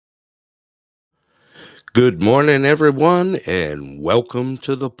Good morning, everyone, and welcome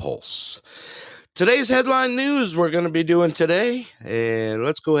to the Pulse. Today's headline news we're going to be doing today, and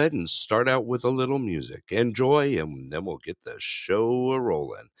let's go ahead and start out with a little music. Enjoy, and then we'll get the show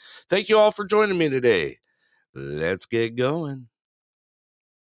rolling. Thank you all for joining me today. Let's get going.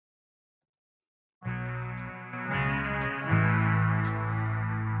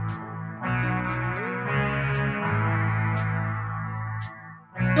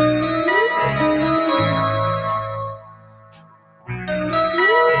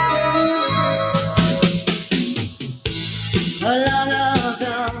 Long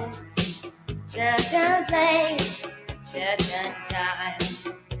ago, certain place, certain time,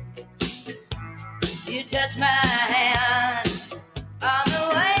 you touch my hand on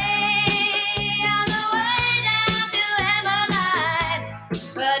the way down to Hammerline.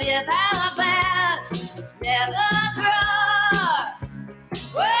 But if our paths never cross,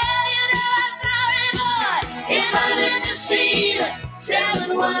 well, you know I'm sorry, boy. If I live to see the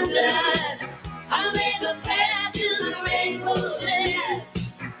seven wonders, I'll make a path to the rainbow's end.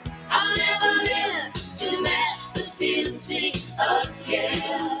 I'll never live to match the beauty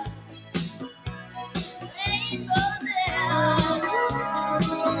again. Rainbow's end.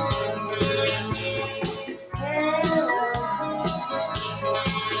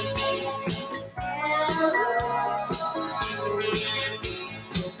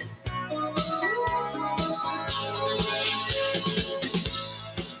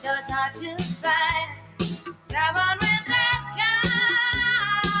 So it's hard to find someone with that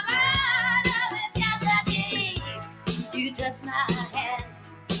kind of intensity. You touch my hand,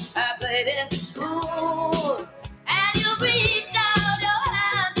 I played it cool, and you reached out your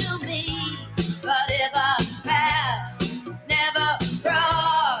hand to me. But if our paths never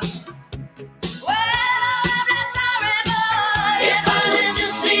cross, well, I'm not sorry, but if I live to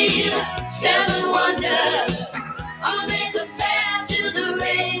see the seven wonders, I'll make a path to the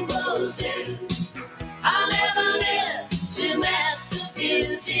rainbow's end. I'll never live to match the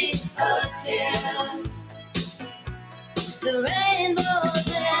beauty again. The rainbow's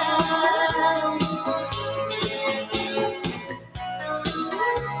end.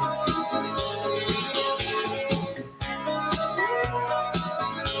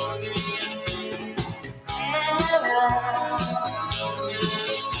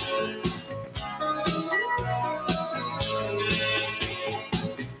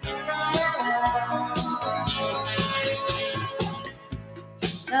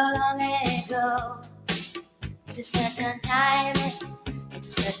 So long ago, it's a certain time,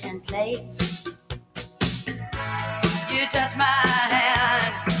 it's a certain place. You touch my hand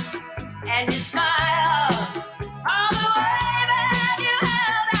and you smile all the way back. You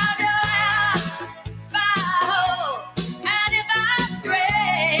held out your hand. If I hope and if I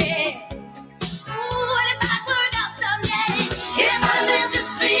pray, ooh, and if I turn out someday, if I live to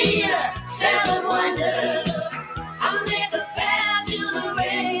see the seven wonders, I'll make a path to the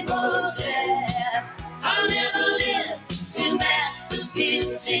rainbow's edge. I'll never live to match the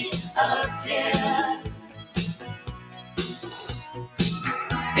beauty again.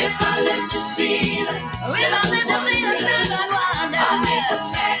 If I live to see the seven wonders, I'll make a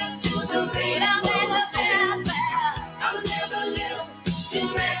path to the rainbow's edge. I'll never live to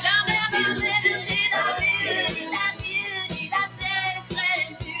match the beauty again.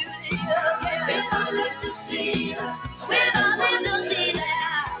 If I live to see the seven wonders,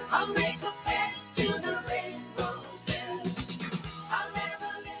 I'll make a path to the rainbow's edge. I'll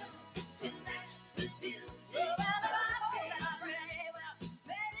never live to match the beauty again.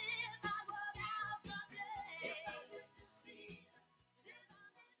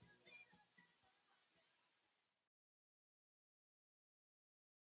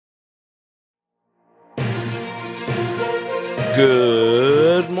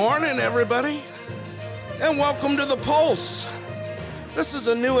 Good morning, everybody, and welcome to the Pulse. This is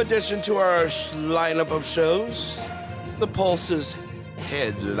a new addition to our lineup of shows. The Pulse's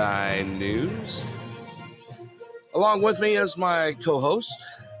headline news. Along with me is my co-host,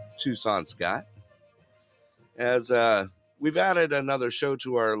 Tucson Scott. As we've added another show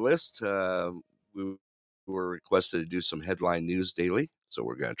to our list, we were requested to do some headline news daily, so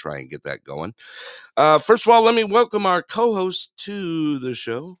we're going to try and get that going. First of all, let me welcome our co-host to the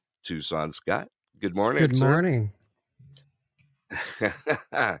show, Tucson Scott. Good morning, Good sir. morning.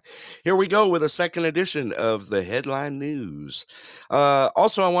 Here we go with a second edition of the headline news.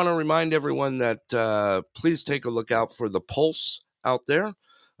 Also, I want to remind everyone that please take a look out for the Pulse out there.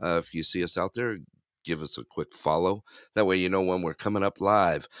 If you see us out there, give us a quick follow. That way you know when we're coming up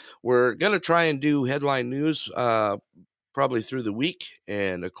live. We're going to try and do headline news probably through the week.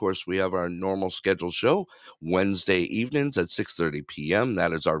 And of course, we have our normal scheduled show Wednesday evenings at 6:30 p.m.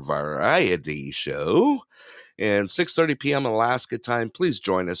 That is our variety show. And 6:30 p.m. Alaska time. Please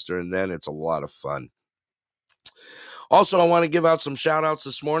join us during then. It's a lot of fun. Also, I want to give out some shout outs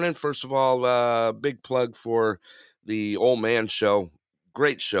this morning. First of all, big plug for the Old Man Show.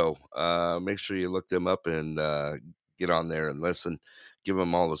 Great show. Make sure you look them up and get on there and listen. Give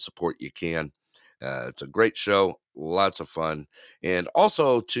them all the support you can. It's a great show, lots of fun. And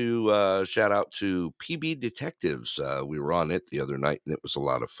also to shout out to PB Detectives. We were on it the other night, and it was a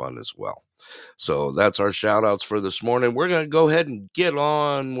lot of fun as well. So that's our shout outs for this morning. We're going to go ahead and get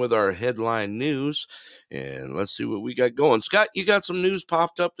on with our headline news, and let's see what we got going. Scott, you got some news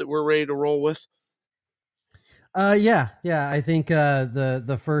popped up that we're ready to roll with? Yeah. I think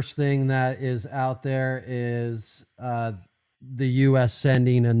the first thing that is out there is the U.S.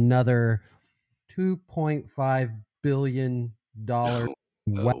 sending another $2.5 billion Oh,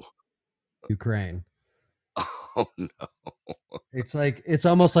 to Ukraine. oh no. It's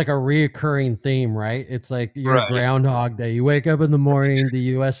almost like a reoccurring theme, right? It's like your Right. Groundhog Day. You wake up in the morning, the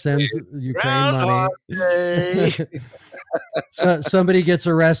U.S. sends Ukraine money. So somebody gets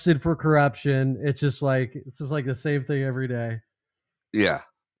arrested for corruption. It's just like the same thing every day. Yeah.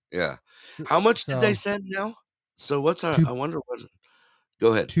 How much did they send now? So what's our? I wonder what.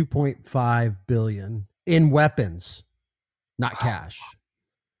 Go ahead. 2.5 billion in weapons, not cash.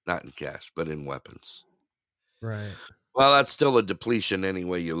 Not in cash, but in weapons. Right. Well, that's still a depletion any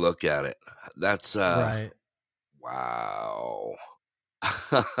way you look at it. That's right. Wow.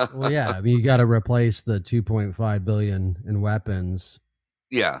 Well, yeah. I mean, you got to replace the 2.5 billion in weapons.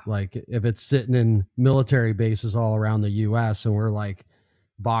 Yeah. Like if it's sitting in military bases all around the U.S. and we're like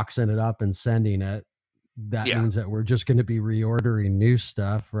boxing it up and sending it, that means that we're just going to be reordering new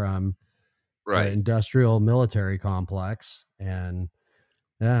stuff from the industrial military complex. And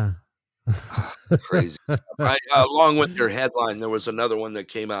yeah. Crazy stuff. Along with your headline, there was another one that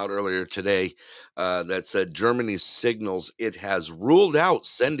came out earlier today that said Germany signals it has ruled out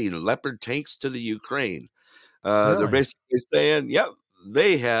sending Leopard tanks to the Ukraine. Really? They're basically saying, yep,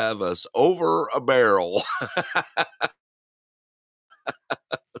 they have us over a barrel.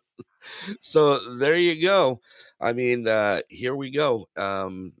 So there you go. I mean, here we go.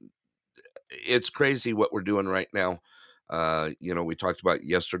 It's crazy what we're doing right now. We talked about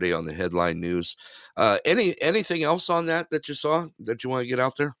yesterday on the headline news. Anything else on that you saw that you want to get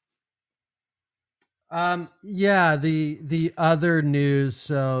out there? Yeah, the other news.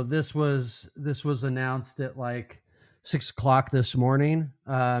 So this was announced at like 6:00 this morning.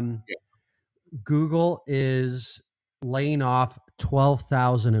 Google is laying off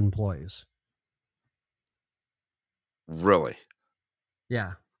 12,000 employees. Really?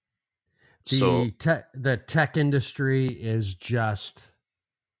 Yeah. The tech industry is just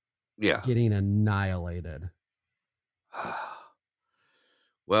getting annihilated.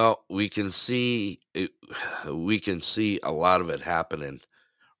 Well, we can see a lot of it happening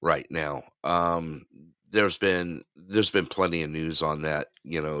right now. There's been plenty of news on that.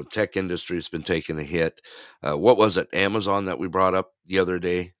 Tech industry has been taking a hit. What was it? Amazon that we brought up the other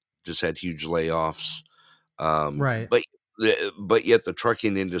day just had huge layoffs. Right. But yet the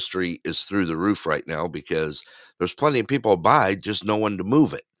trucking industry is through the roof right now because there's plenty of people to buy, just no one to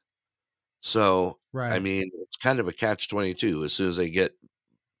move it. So, I mean, it's kind of a catch-22. As soon as they get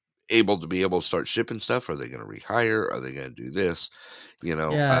able to start shipping stuff, are they going to rehire? Are they going to do this?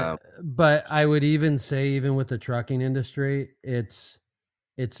 Yeah, but I would even say, even with the trucking industry, it's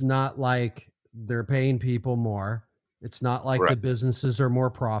not like they're paying people more. It's not like the businesses are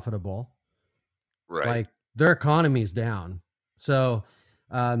more profitable. Right. Like their economy's down. So,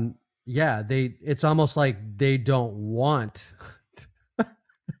 it's almost like they don't want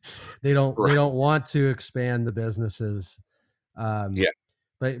they don't want to expand the businesses.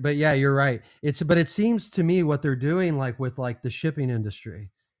 But yeah, you're right. But it seems to me what they're doing, like with like the shipping industry,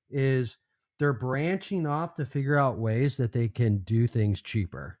 is they're branching off to figure out ways that they can do things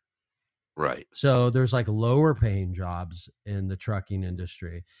cheaper. Right. So there's like lower paying jobs in the trucking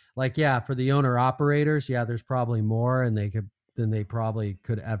industry. Like, yeah, for the owner operators, yeah, there's probably more than they probably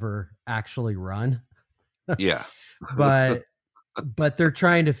could ever actually run. Yeah. But they're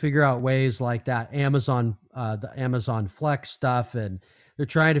trying to figure out ways like that Amazon, the Amazon Flex stuff, and they're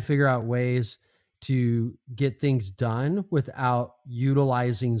trying to figure out ways to get things done without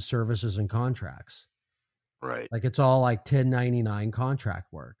utilizing services and contracts. Right. Like it's all like 1099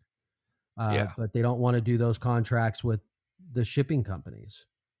 contract work. But they don't want to do those contracts with the shipping companies.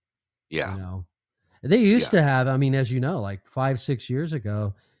 Yeah. They used to have, I mean, as you know, like 5-6 years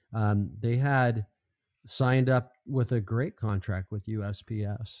ago, they had signed up with a great contract with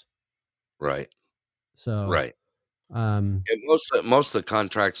USPS. Right. So, right. And most of the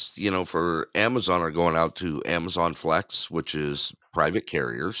contracts, for Amazon are going out to Amazon Flex, which is private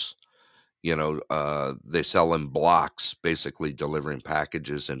carriers. They sell in blocks, basically delivering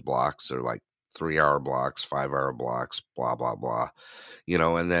packages in blocks. They're like 3-hour blocks, 5-hour blocks, blah, blah, blah.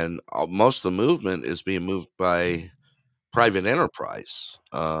 And then most of the movement is being moved by private enterprise.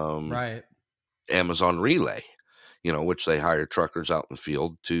 right. Amazon Relay, which they hire truckers out in the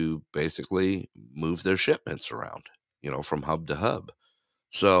field to basically move their shipments around, from hub to hub.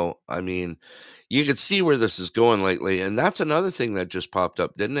 So, I mean, you could see where this is going lately, and that's another thing that just popped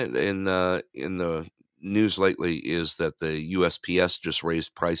up, didn't it? In the news lately, is that the USPS just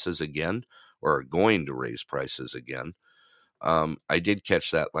raised prices again, or are going to raise prices again. I did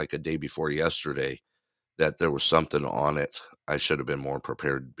catch that like a day before yesterday, that there was something on it. I should have been more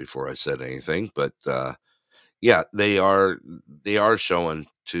prepared before I said anything, but yeah, they are showing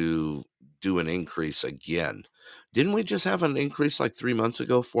to do an increase again. Didn't we just have an increase like 3 months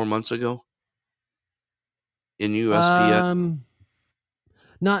ago, 4 months ago in USPS?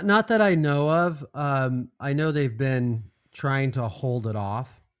 Not that I know of. I know they've been trying to hold it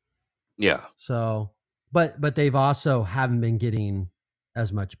off. Yeah. So, but they've also haven't been getting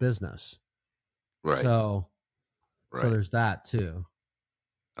as much business. Right. So there's that too.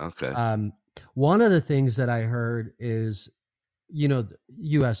 Okay. One of the things that I heard is, USPS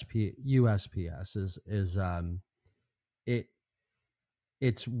is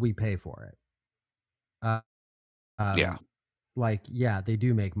it's we pay for it. Yeah. Like, yeah, they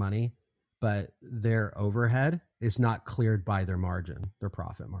do make money, but their overhead is not cleared by their margin, their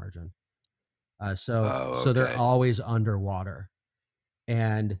profit margin. So they're always underwater.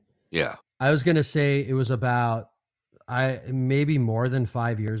 And yeah, I was going to say it was about, maybe more than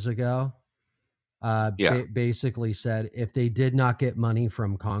 5 years ago, basically said if they did not get money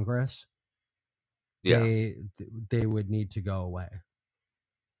from Congress, they would need to go away.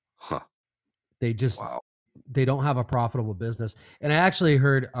 Huh. They just, they don't have a profitable business. And I actually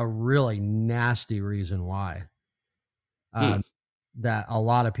heard a really nasty reason why, that a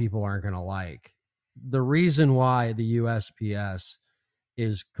lot of people aren't going to like. The reason why the USPS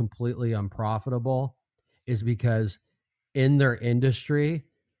is completely unprofitable is because in their industry,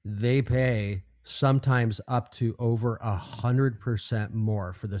 they pay sometimes up to over 100%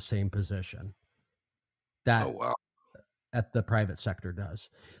 more for the same position that at the private sector does.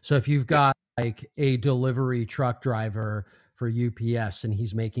 So if you've got like a delivery truck driver for UPS and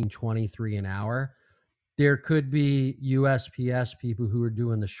he's making 23 an hour, there could be USPS people who are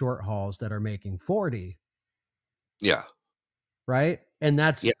doing the short hauls that are making 40. Yeah. Right. And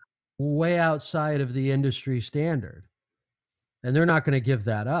that's way outside of the industry standard. And they're not going to give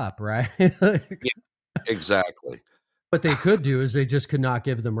that up. Right. Yeah, exactly. What they could do is they just could not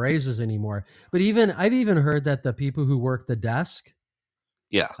give them raises anymore. But I've even heard that the people who work the desk,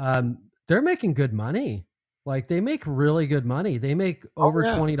 they're making good money. Like they make really good money. They make over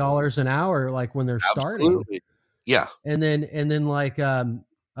 $20 an hour, like when they're starting. Yeah. And then like,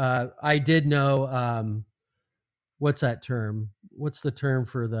 I did know, what's that term? What's the term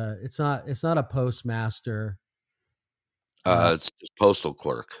for it's not a postmaster. It's just postal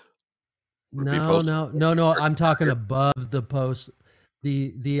clerk. No. I'm talking above the post.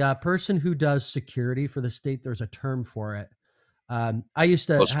 The person who does security for the state, there's a term for it. I used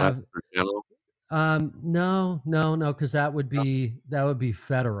to have. No, because that would be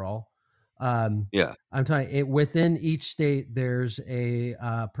federal. I'm talking within each state. There's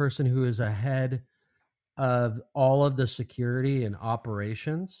a person who is a head of all of the security and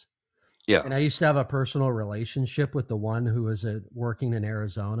operations. Yeah. And I used to have a personal relationship with the one who was working in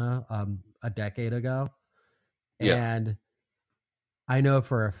Arizona a decade ago. Yeah. And I know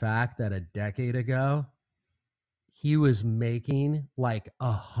for a fact that a decade ago, he was making like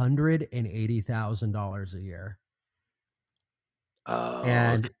 $180,000 a year.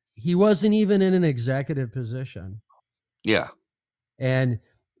 And he wasn't even in an executive position. Yeah. And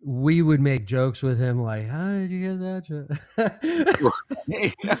we would make jokes with him like, how did you get that job?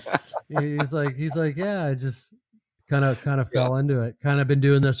 he's like, yeah, I just kind of fell into it. Kind of been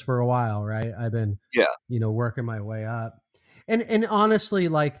doing this for a while, right? I've been, working my way up. And honestly,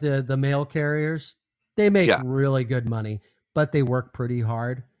 like the mail carriers, they make really good money, but they work pretty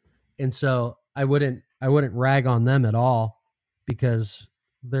hard. And so I wouldn't rag on them at all because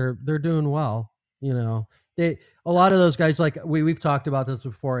they're doing well. A lot of those guys, like we've talked about this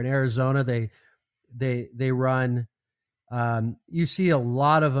before in Arizona, they run, you see a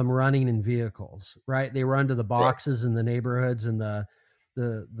lot of them running in vehicles, right? They run to the boxes in the neighborhoods and the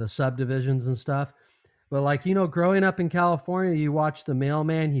subdivisions and stuff. But like, you know, growing up in California, you watch the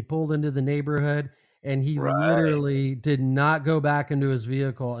mailman, he pulled into the neighborhood and he literally did not go back into his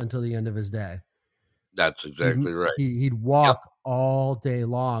vehicle until the end of his day. That's exactly right. He'd walk all day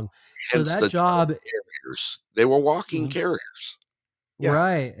long. So Hence that job, carriers. They were walking carriers. Yeah.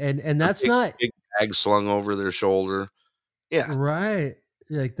 Right. And that's not big bag slung over their shoulder. Yeah. Right.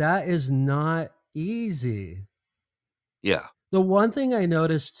 Like that is not easy. Yeah. The one thing I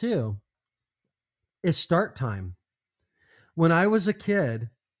noticed too is start time. When I was a kid,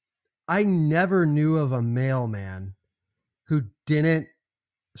 I never knew of a mailman who didn't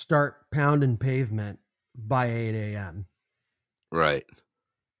start pounding pavement by 8 a.m. Right.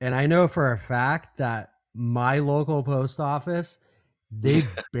 And I know for a fact that my local post office, they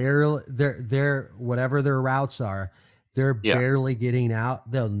barely, they're whatever their routes are, they're barely getting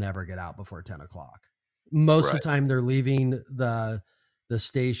out. They'll never get out before 10 o'clock. Most of the time they're leaving the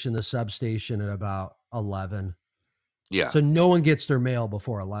station, the substation at about 11. Yeah. So no one gets their mail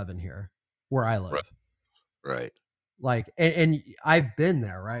before 11 here where I live. Right. Like, and I've been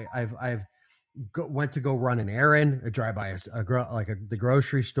there, right? I've went to go run an errand, drive by the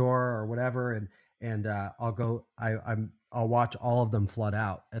grocery store or whatever. And I'll watch all of them flood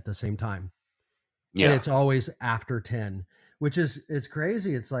out at the same time. Yeah. And it's always after 10, which it's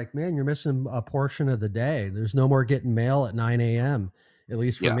crazy. It's like, man, you're missing a portion of the day. There's no more getting mail at 9 a.m. At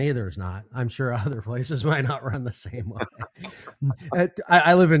least for me, there's not. I'm sure other places might not run the same way.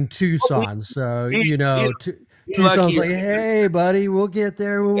 I live in Tucson, so, you know, Tucson's like, hey, buddy, we'll get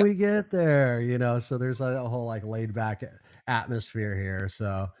there when we get there, you know, so there's a whole like laid back atmosphere here.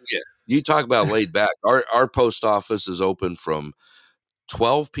 So, yeah, you talk about laid back. Our post office is open from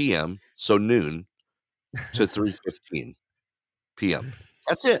 12 p.m., so noon, to 3:15 p.m.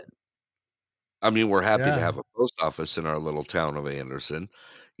 That's it. I mean, we're happy to have a post office in our little town of Anderson,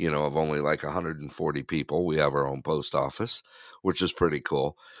 you know, of only like 140 people. We have our own post office, which is pretty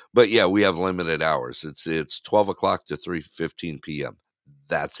cool. But yeah, we have limited hours. It's 12 o'clock to 3:15 p.m.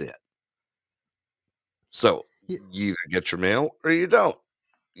 That's it. So you either get your mail or you don't,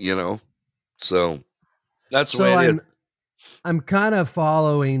 you know. So that's the way it is. I'm kind of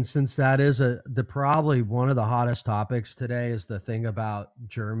following, since that is probably one of the hottest topics today is the thing about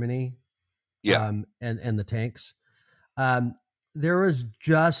Germany. Yeah. And the tanks. There was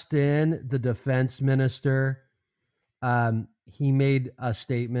Justin, the defense minister. He made a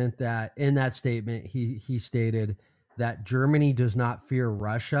statement that in that statement, he stated that Germany does not fear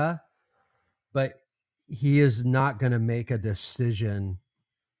Russia, but he is not going to make a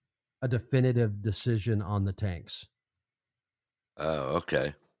definitive decision on the tanks. Oh,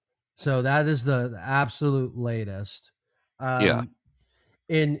 okay. So that is the absolute latest.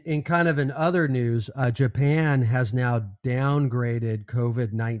 In kind of in other news, Japan has now downgraded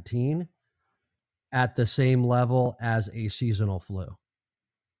COVID-19 at the same level as a seasonal flu.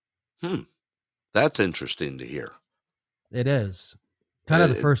 That's interesting to hear. It is kind of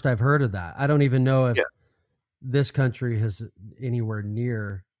the first I've heard of that. I don't even know if this country has anywhere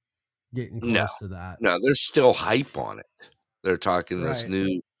near getting close to that. No, there's still hype on it. They're talking this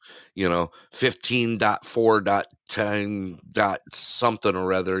new, you know, 15.4.10. something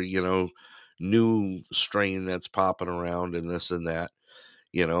or other, you know, new strain that's popping around and this and that,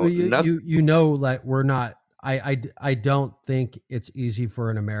 you know. Well, you know, like we're not. I don't think it's easy for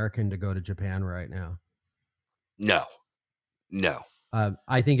an American to go to Japan right now. No.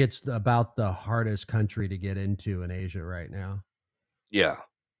 I think it's about the hardest country to get into in Asia right now. Yeah.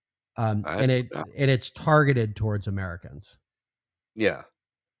 And it's targeted towards Americans. Yeah.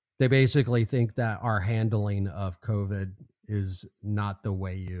 They basically think that our handling of COVID is not the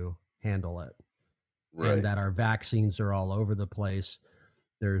way you handle it. Right. And that our vaccines are all over the place.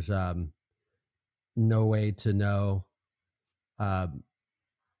 There's no way to know.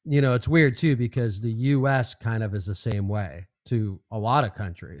 You know, it's weird too, because the US kind of is the same way to a lot of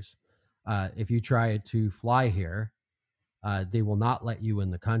countries. If you try to fly here, they will not let you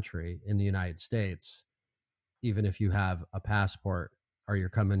in the country in the United States, even if you have a passport or you're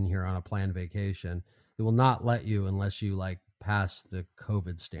coming here on a planned vacation. They will not let you unless you like pass the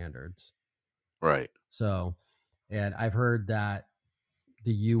COVID standards. Right. So, and I've heard that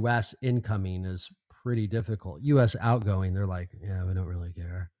the US incoming is pretty difficult. US outgoing, they're like, yeah, we don't really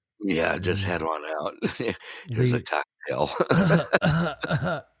care. Yeah, just head on out. Here's a cocktail.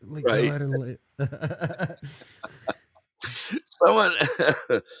 Right. Go ahead and Someone,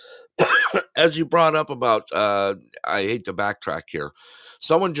 as you brought up about, I hate to backtrack here.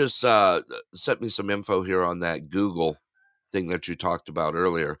 Someone just sent me some info here on that Google thing that you talked about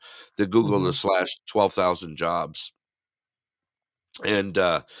earlier. The Google to slash 12,000 jobs. And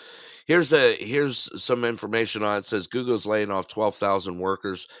Here's some information on it. It says Google's laying off 12,000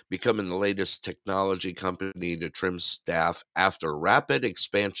 workers, becoming the latest technology company to trim staff after rapid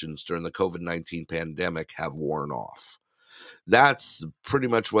expansions during the COVID-19 pandemic have worn off. That's pretty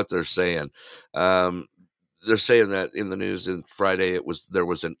much what they're saying. They're saying that in the news on Friday, there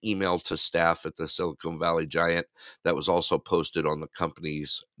was an email to staff at the Silicon Valley giant that was also posted on the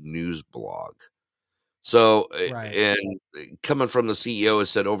company's news blog. So, Right. and coming from the CEO, has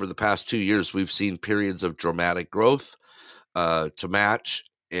said over the past 2 years, we've seen periods of dramatic growth to match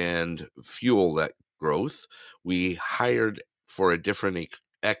and fuel that growth. We hired for a different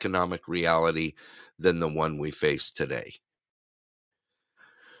economic reality than the one we face today.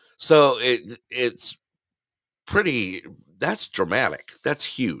 So it's that's dramatic.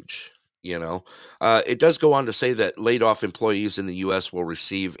 That's huge. It does go on to say that laid off employees in the U.S. will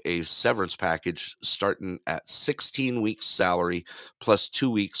receive a severance package starting at 16 weeks salary plus 2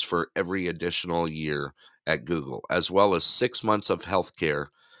 weeks for every additional year at Google, as well as 6 months of healthcare,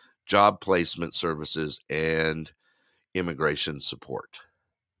 job placement services, and immigration support.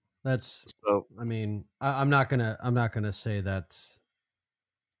 That's so. I mean, I'm not gonna say that's.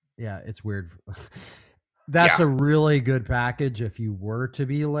 Yeah, it's weird. That's a really good package if you were to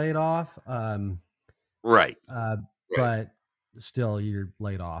be laid off. Right. But still, you're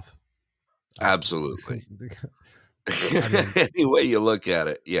laid off. Absolutely. Any way you look at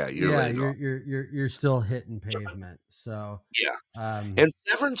it, you're still hitting pavement. So and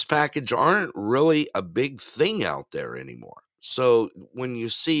severance package aren't really a big thing out there anymore. So when you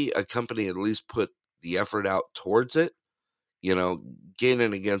see a company at least put the effort out towards it,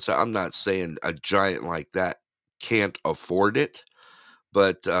 gaining against it, I'm not saying a giant like that can't afford it,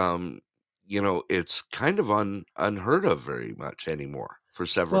 but it's kind of unheard of very much anymore for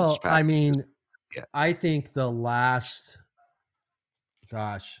severance packages. I mean, I think the last,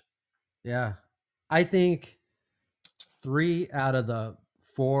 I think 3 out of the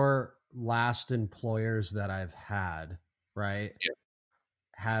 4 last employers that I've had, right,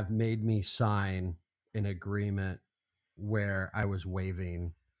 have made me sign an agreement where I was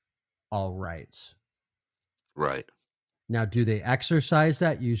waiving all rights. Right. Now, do they exercise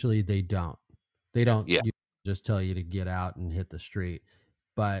that? Usually they don't. They don't just tell you to get out and hit the street.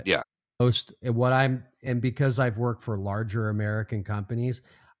 But because I've worked for larger American companies,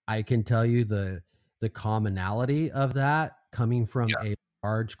 I can tell you the commonality of that coming from a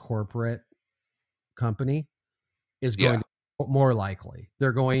large corporate company is going to be more likely.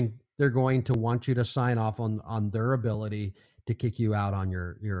 They're going to want you to sign off on their ability to kick you out on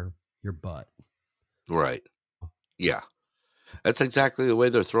your butt. Right. Yeah. That's exactly the way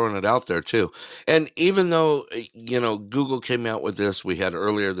they're throwing it out there too. And even though, Google came out with this, we had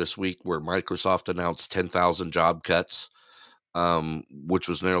earlier this week where Microsoft announced 10,000 job cuts, which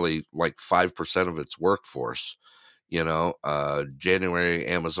was nearly like 5% of its workforce. January,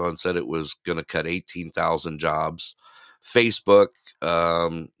 Amazon said it was going to cut 18,000 jobs. Facebook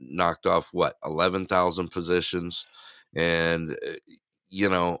knocked off 11,000 positions. And,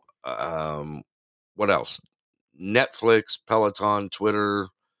 what else? Netflix, Peloton, Twitter,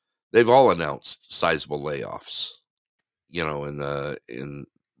 they've all announced sizable layoffs, in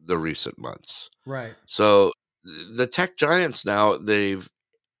the recent months. Right. So the tech giants now, they've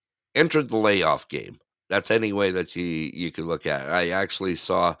entered the layoff game. That's any way that you could look at it. I actually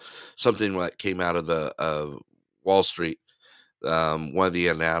saw something that came out of the Wall Street, one of the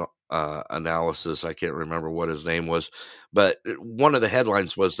analysis, I can't remember what his name was, but one of the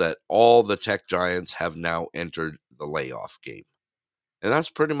headlines was that all the tech giants have now entered the layoff game, and that's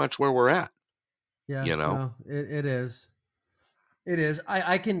pretty much where we're at. Yeah, it is. It is.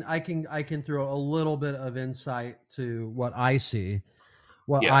 I can throw a little bit of insight to what I see.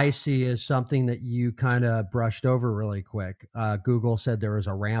 What I see is something that you kind of brushed over really quick. Google said there was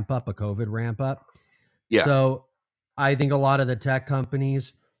a COVID ramp up. Yeah. So I think a lot of the tech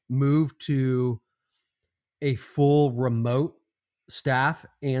companies moved to a full remote staff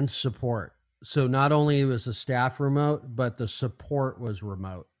and support. So not only was the staff remote, but the support was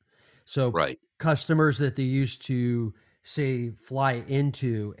remote. So customers that they used to say fly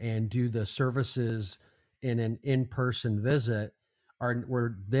into and do the services in an in-person visit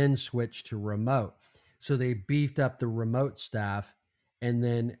were then switched to remote. So they beefed up the remote staff. And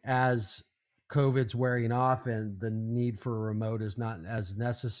then as COVID's wearing off and the need for remote is not as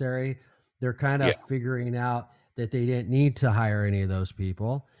necessary, they're kind of figuring out that they didn't need to hire any of those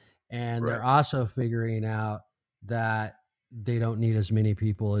people. And they're also figuring out that they don't need as many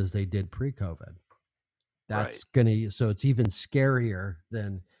people as they did pre-COVID. That's so it's even scarier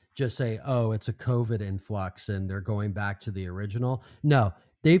than just say, oh, it's a COVID influx and they're going back to the original. No,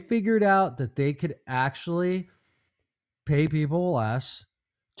 They figured out that they could actually pay people less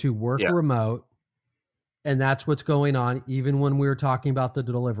to work remote. And that's what's going on. Even when we were talking about the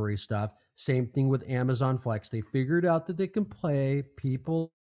delivery stuff, same thing with Amazon Flex. They figured out that they can pay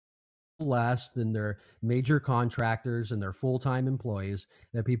people less than their major contractors and their full-time employees,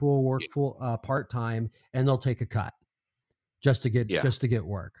 that people will work part-time, and they'll take a cut just to get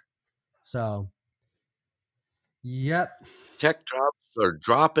work. So, yep. Tech jobs are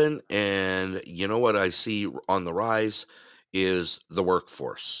dropping, and you know what I see on the rise is the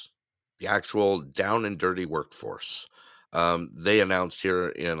workforce, the actual down and dirty workforce. They announced here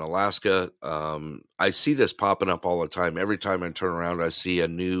in Alaska. I see this popping up all the time. Every time I turn around, I see a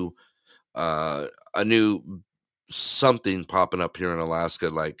new something popping up here in Alaska.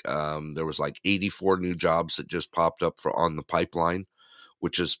 Like there was like 84 new jobs that just popped up on the pipeline,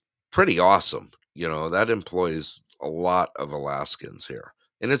 which is pretty awesome. You know, that employs a lot of Alaskans here,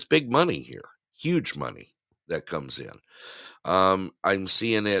 and it's big money here, huge money that comes in. I'm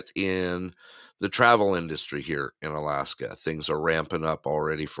seeing it in the travel industry here in Alaska. Things are ramping up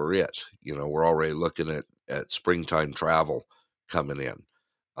already for it. You know, we're already looking at springtime travel coming in.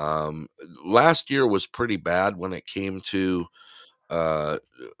 Last year was pretty bad when it came to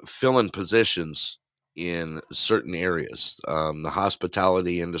filling positions in certain areas. The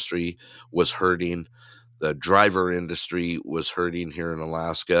hospitality industry was hurting. The driver industry was hurting here in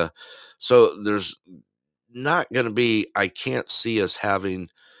Alaska. So there's not going to be, I can't see us having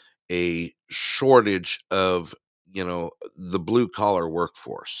a shortage of, you know, the blue collar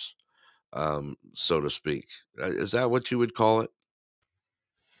workforce, so to speak. Is that what you would call it?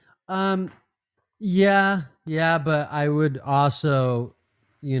 Yeah, but I would also,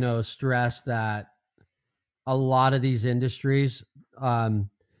 stress that a lot of these industries,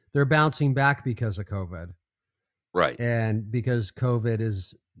 they're bouncing back because of COVID. Right. And because COVID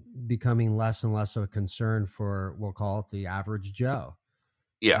is becoming less and less of a concern for, we'll call it the average Joe.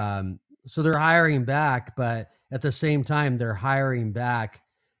 Yeah. So they're hiring back, but at the same time, they're hiring back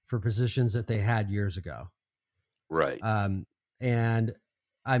for positions that they had years ago. Right. And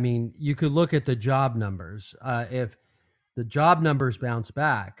I mean, you could look at the job numbers. If the job numbers bounce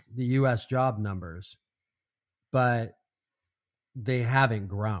back, the U.S. job numbers, but they haven't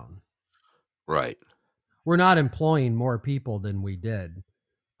grown. Right. We're not employing more people than we did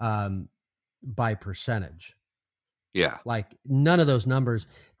by percentage. Yeah. Like none of those numbers,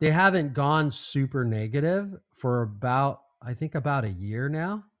 they haven't gone super negative for about a year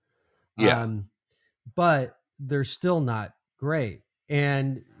now. Yeah. But they're still not great.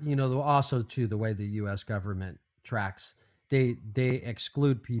 And, also too, the way the U.S. government tracks, they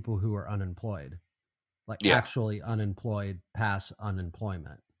exclude people who are unemployed, like actually unemployed past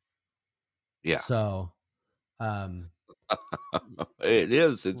unemployment. Yeah. So, it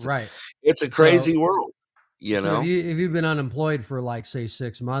is. It's right. It's a crazy world, know. If you've been unemployed for like say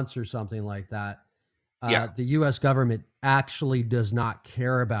 6 months or something like that, the U.S. government actually does not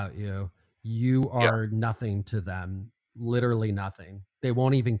care about you. You are nothing to them. Literally nothing. They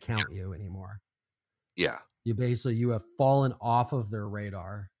won't even count you anymore. Yeah. You have fallen off of their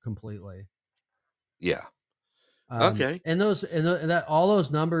radar completely. Yeah. Okay. And all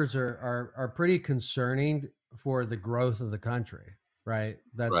those numbers are pretty concerning for the growth of the country, right?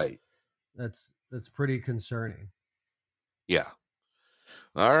 That's pretty concerning. Yeah.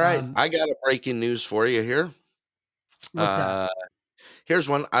 All right. I got a breaking news for you here. What's that? Here's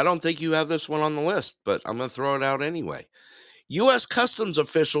one. I don't think you have this one on the list, but I'm going to throw it out anyway. U.S. Customs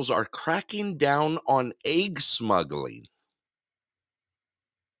officials are cracking down on egg smuggling.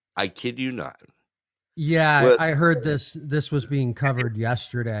 I kid you not. Yeah, I heard this was being covered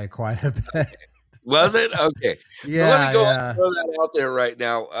yesterday quite a bit. Was it? Okay. Yeah. Let me go and throw that out there right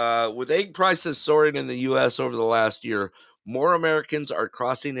now. With egg prices soaring in the U.S. over the last year, more Americans are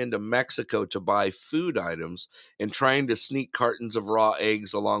crossing into Mexico to buy food items and trying to sneak cartons of raw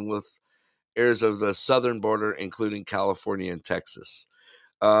eggs along with areas of the southern border, including California and Texas.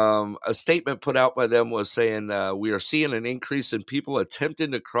 A statement put out by them was saying, we are seeing an increase in people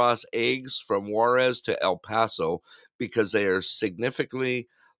attempting to cross eggs from Juarez to El Paso because they are significantly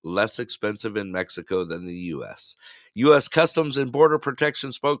less expensive in Mexico than the U.S. U.S. Customs and Border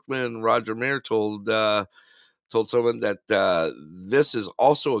Protection spokesman Roger Mayer told someone that this is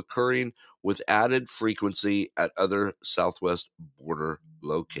also occurring with added frequency at other Southwest border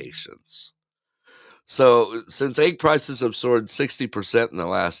locations. So since egg prices have soared 60% in the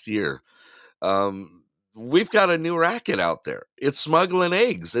last year, we've got a new racket out there. It's smuggling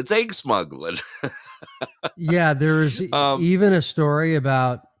eggs. It's egg smuggling. Yeah, there was even a story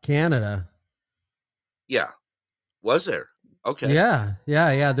about Canada. Yeah. Was there? Okay. Yeah.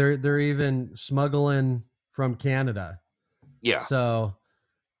 They're even smuggling from Canada. Yeah. So,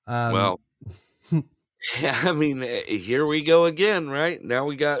 Well, I mean, here we go again, right? Now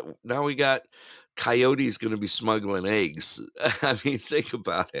we got coyotes going to be smuggling eggs. I mean, think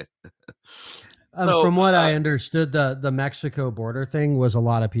about it. So, from what I understood, the Mexico border thing was a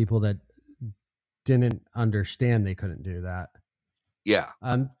lot of people that didn't understand they couldn't do that. Yeah.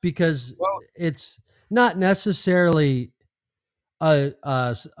 Because it's not necessarily a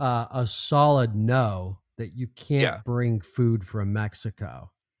solid no that you can't bring food from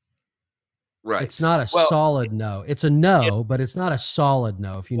Mexico. Right. It's not a solid no. It's a no, but it's not a solid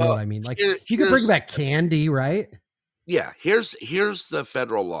no, if you know what I mean. Like you can bring back candy, right? Yeah. Here's the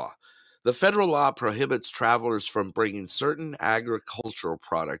federal law. The federal law prohibits travelers from bringing certain agricultural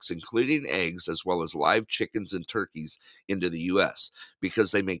products, including eggs, as well as live chickens and turkeys, into the U.S.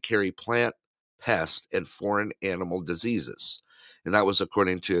 because they may carry plant, pest, and foreign animal diseases. And that was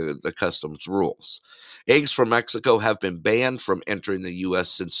according to the customs rules. Eggs from Mexico have been banned from entering the U.S.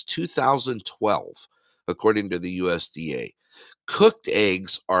 since 2012, according to the USDA. Cooked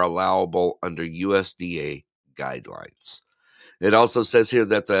eggs are allowable under USDA guidelines. It also says here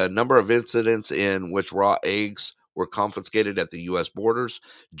that the number of incidents in which raw eggs were confiscated at the U.S. borders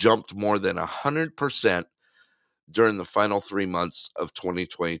jumped more than 100% during the final 3 months of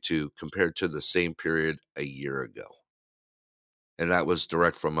 2022 compared to the same period a year ago. And that was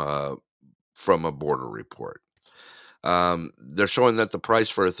direct from a border report. They're showing that the price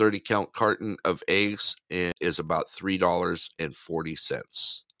for a 30-count carton of eggs is about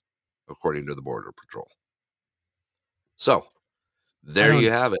 $3.40, according to the Border Patrol. So, there you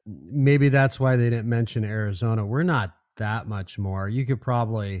have it. Maybe that's why they didn't mention Arizona. We're not that much more. You could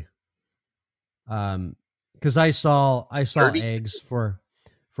probably, because I saw 30? Eggs for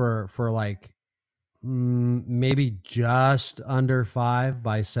like maybe just under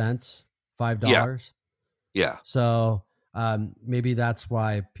 $5. Yeah. So maybe that's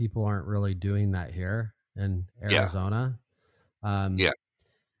why people aren't really doing that here in Arizona. Yeah.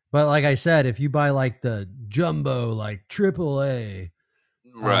 But like I said, if you buy like the jumbo, like AAA,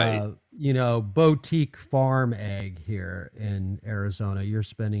 right, boutique farm egg here in Arizona, you're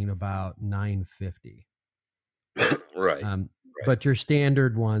spending about $9.50. Right. But your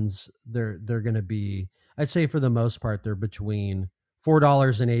standard ones, they're going to be, I'd say for the most part, they're between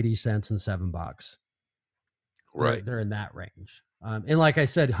 $4.80 and $7. Right. They're in that range. And like I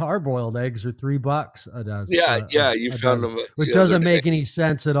said, hard-boiled eggs are $3 a dozen. You found them, which doesn't make any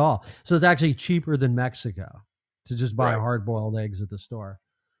sense at all. So it's actually cheaper than Mexico to just buy hard-boiled eggs at the store.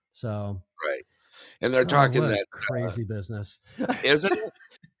 So right, and they're talking that crazy business, isn't it?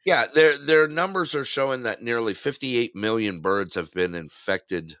 Yeah, their numbers are showing that nearly 58 million birds have been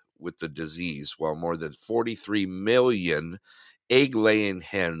infected with the disease, while more than 43 million egg-laying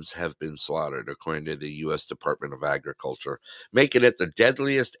hens have been slaughtered, according to the U.S. Department of Agriculture, making it the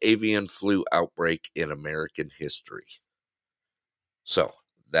deadliest avian flu outbreak in American history. So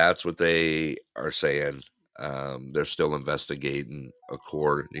that's what they are saying. They're still investigating,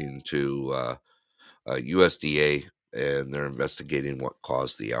 according to USDA, and they're investigating what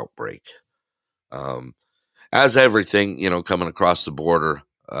caused the outbreak. As everything, coming across the border,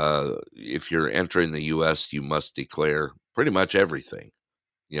 if you're entering the U.S., you must declare pretty much everything,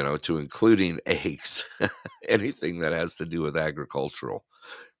 to including eggs, anything that has to do with agricultural,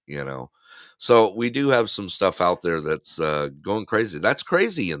 So we do have some stuff out there that's going crazy. That's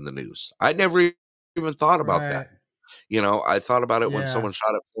crazy in the news. I never even thought about that. I thought about it when someone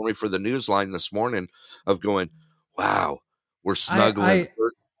shot it for me for the Newsline this morning of going, wow, we're smuggling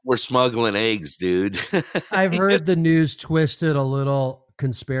eggs, dude. I've heard the news twisted a little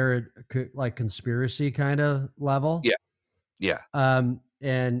conspiracy kind of level. Yeah. And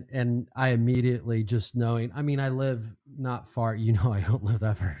I immediately just knowing, I mean, I live not far, I don't live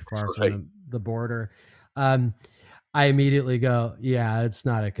that very far from the border. I immediately go, yeah, it's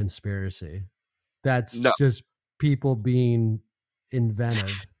not a conspiracy. That's just people being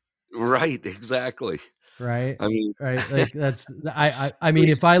inventive. Right. Exactly. Right. I mean, right. Like that's, I mean,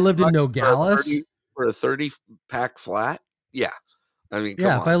 if I lived in Nogales for a 30-pack flat. Yeah. I mean,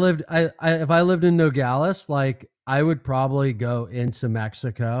 if I lived in Nogales, like I would probably go into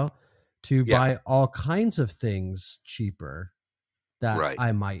Mexico to buy all kinds of things cheaper that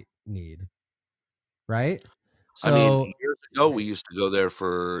I might need. Right. So, I mean, years ago, we used to go there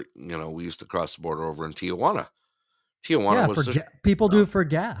for, we used to cross the border over in Tijuana. Tijuana was people do it for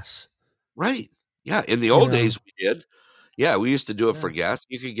gas. Right. Yeah. In the old days, we did. Yeah. We used to do it for gas.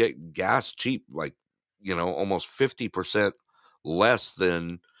 You could get gas cheap, like, almost 50% less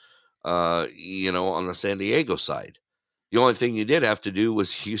than, on the San Diego side. The only thing you did have to do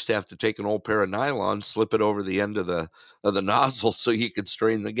was you used to have to take an old pair of nylon, slip it over the end of the nozzle so you could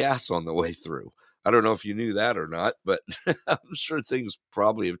strain the gas on the way through. I don't know if you knew that or not, but I'm sure things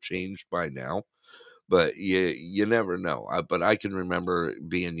probably have changed by now. But you never know. But I can remember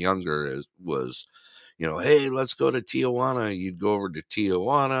being younger, it was, hey, let's go to Tijuana. You'd go over to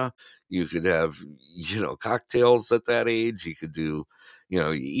Tijuana. You could have, cocktails at that age. You could do,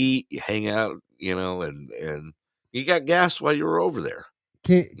 you eat, you hang out, and you got gas while you were over there.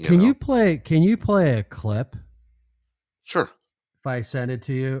 Can you play a clip? Sure. If I send it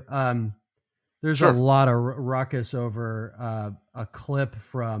to you, there's a lot of ruckus over a clip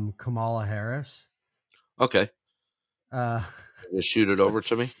from Kamala Harris. Okay. Just shoot it over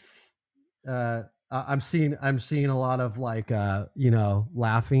to me. I'm seeing a lot of like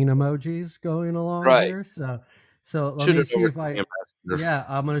laughing emojis going along here. So let me see if I'm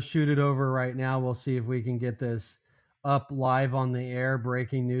going to shoot it over right now. We'll see if we can get this up live on the air.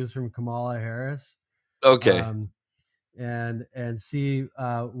 Breaking news from Kamala Harris. Okay. And see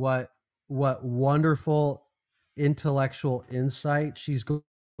what wonderful intellectual insight she's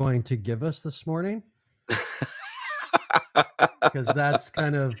going to give us this morning. Because that's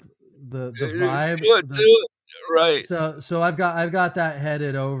kind of the vibe. Do it. Right. So I've got that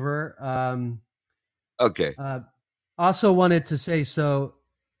headed over. Okay. Also wanted to say, so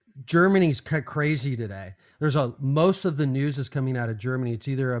Germany's crazy today. Most of the news is coming out of Germany. It's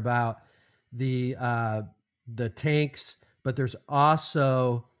either about the tanks, but there's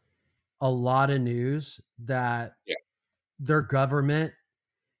also a lot of news that their government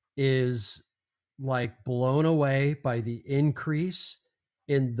is like blown away by the increase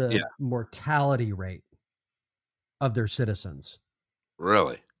in the mortality rate of their citizens.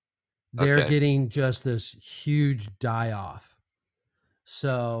 Really? They're getting just this huge die-off.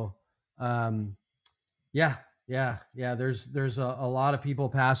 So, there's a lot of people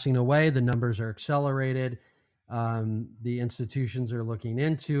passing away. The numbers are accelerated. The institutions are looking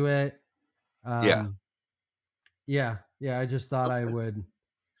into it. I just thought I would.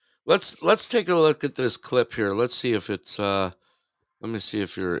 Let's take a look at this clip here. Let's see if it's let me see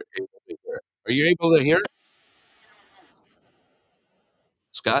if you're able to hear it. Are you able to hear it?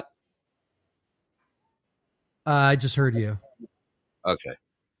 Scott? I just heard you. Okay.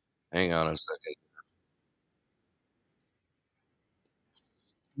 Hang on a second.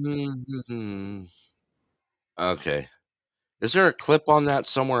 Mm-hmm. Okay. Is there a clip on that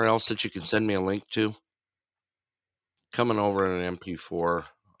somewhere else that you can send me a link to? Coming over in an MP4.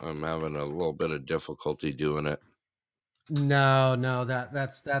 I'm having a little bit of difficulty doing it. No,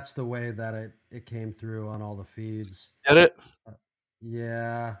 that's the way that it came through on all the feeds. Get it?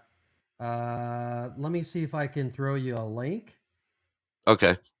 Yeah. Let me see if I can throw you a link.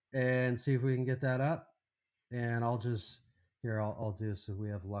 Okay. And see if we can get that up. And I'll do so we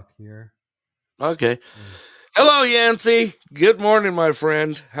have luck here. Okay. Hello, Yancey. Good morning, my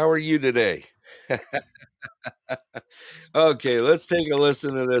friend. How are you today? Okay, let's take a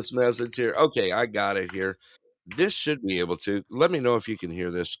listen to this message here. Okay, I got it here. This should be able to. Let me know if you can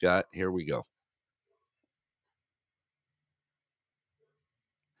hear this, Scott. Here we go.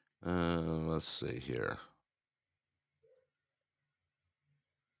 Let's see here.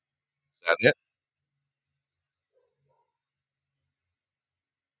 Is that it?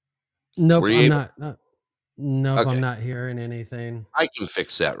 Nope, I'm not. Nope, okay. I'm not hearing anything. I can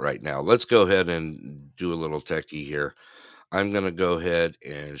fix that right now. Let's go ahead and do a little techie here. I'm going to go ahead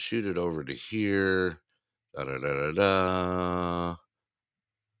and shoot it over to here. I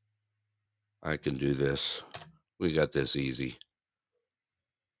can do this. We got this easy.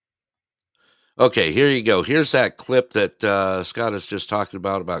 Okay, here you go. Here's that clip that Scott has just talked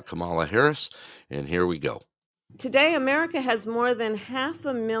about Kamala Harris. And here we go. Today, America has more than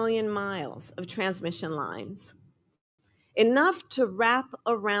 500,000 miles of transmission lines, enough to wrap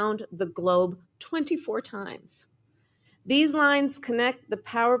around the globe 24 times. These lines connect the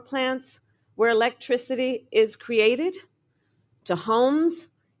power plants where electricity is created to homes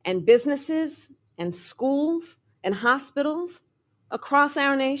and businesses and schools and hospitals across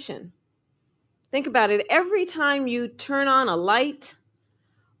our nation. Think about it. Every time you turn on a light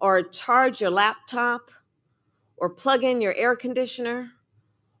or charge your laptop or plug in your air conditioner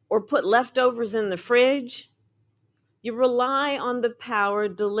or put leftovers in the fridge, you rely on the power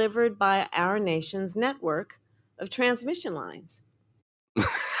delivered by our nation's network of transmission lines.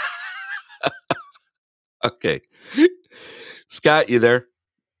 Okay. Scott, you there?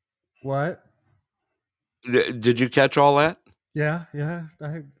 What? Did you catch all that? Yeah. Yeah.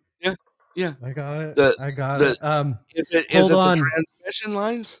 I got it. I got it. Is it the transmission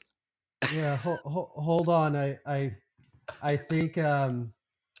lines? Yeah. Hold on. I I think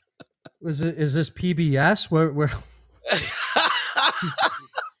is this PBS? Where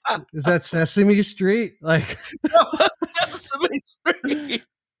is that Sesame Street? Like Sesame Street.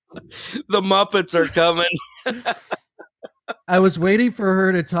 The Muppets are coming. I was waiting for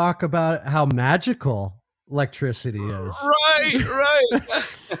her to talk about how magical electricity is. Right.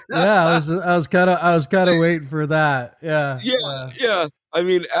 Yeah, I was kind of waiting for that. Yeah. I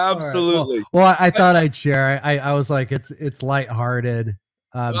mean, absolutely. Right. Well, I thought I'd share. I was like, it's lighthearted.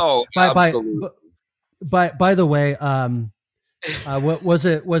 Absolutely. By the way, what was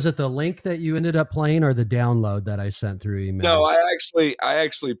it? Was it the link that you ended up playing, or the download that I sent through email? No, I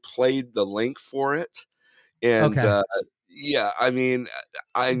actually played the link for it, and yeah, I mean,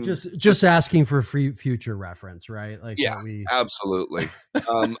 I'm just asking for future reference, right? Like, yeah, absolutely.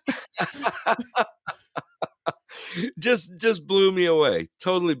 Just blew me away.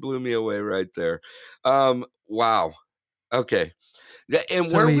 Totally blew me away right there. Wow. Okay. And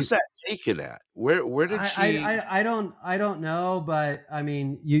so where was that taken at? Where did she? I don't know, but I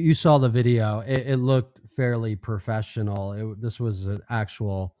mean, you saw the video. It looked fairly professional. This was an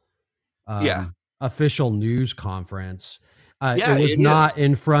actual official news conference. It was not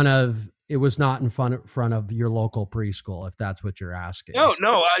in front of. It was not in front of your local preschool, if that's what you're asking.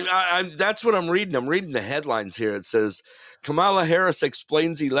 No, that's what I'm reading. I'm reading the headlines here. It says Kamala Harris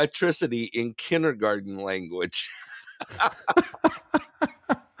explains electricity in kindergarten language.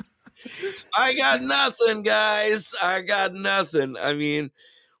 I got nothing, guys. I got nothing. I mean,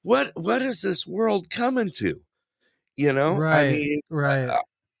 what is this world coming to? You know, right? I mean, right.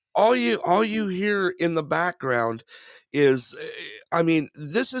 All you hear in the background is, I mean,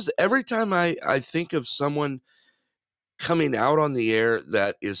 this is every time I think of someone coming out on the air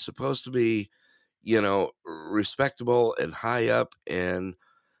that is supposed to be, you know, respectable and high up and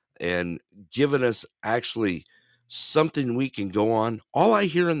giving us actually something we can go on. All I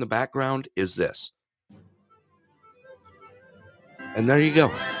hear in the background is this. And there you go.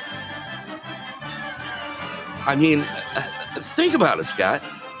 I mean, think about it, Scott.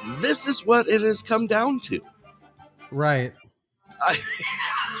 This is what it has come down to. Right.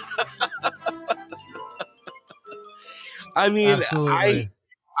 I mean, absolutely.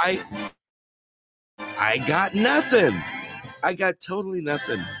 I got nothing. I got totally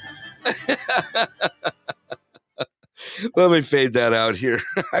nothing. Let me fade that out here.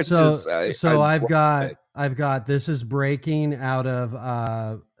 I've got this is breaking out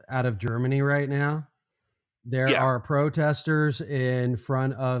of Germany right now. There are protesters in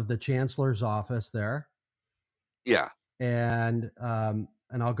front of the chancellor's office there. Yeah. And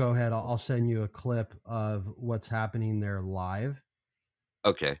I'll go ahead. I'll send you a clip of what's happening there live.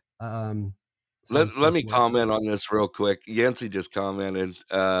 Okay. Let me comment on this real quick. Yancy just commented.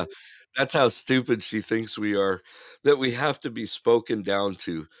 That's how stupid she thinks we are, that we have to be spoken down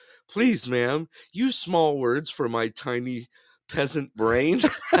to. Please, ma'am, use small words for my tiny peasant brain.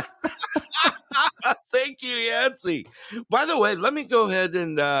 Thank you, Yancy. By the way, let me go ahead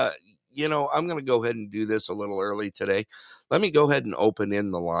and, I'm going to go ahead and do this a little early today. Let me go ahead and open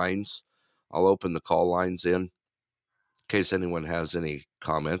in the lines. I'll open the call lines in case anyone has any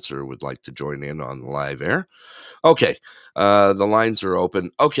comments or would like to join in on the live air. Okay. The lines are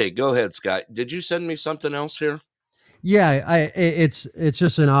open. Okay, go ahead, Scott. Did you send me something else here? Yeah, it's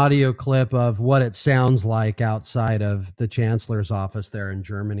just an audio clip of what it sounds like outside of the chancellor's office there in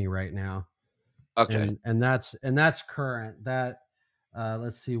Germany right now. Okay. And that's current. That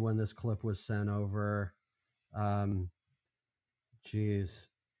let's see when this clip was sent over. Geez,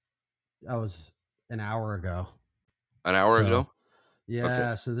 that was an hour ago. An hour ago? Yeah.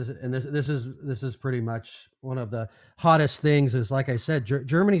 Okay. So this is pretty much one of the hottest things. Is like I said,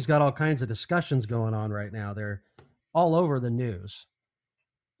 Germany's got all kinds of discussions going on right now. They're all over the news.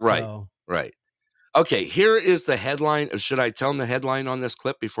 Right. Right. Okay. Here is the headline. Should I tell them the headline on this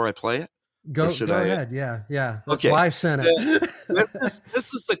clip before I play it? Go ahead. Yeah. That's okay. Why I sent it.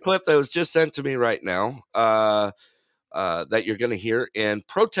 This is the clip that was just sent to me right now. That you're going to hear. And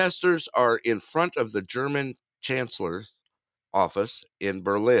protesters are in front of the German chancellor's office in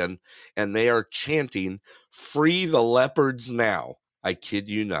Berlin, and they are chanting, "Free the leopards now." I kid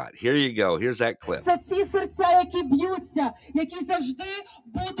you not. Here you go. Here's that clip. Це ці серця, які б'ються, які завжди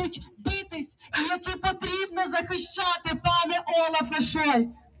будуть битись, і які потрібно захищати, пане Олафе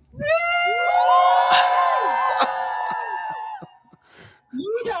Шольц.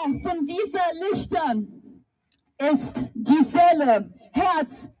 Jeder von dieser Lichtern ist die Seele,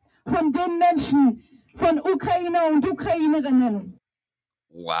 Herz von den Menschen, von Ukrainer und Ukrainerinnen.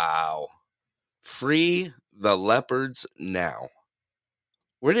 Wow. Free the leopards now.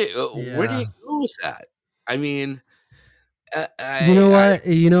 Where do you go with that? I mean,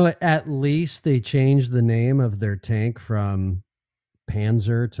 You know what? At least they changed the name of their tank from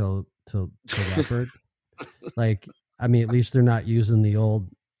Panzer to Leopard. Like, I mean, at least they're not using the old,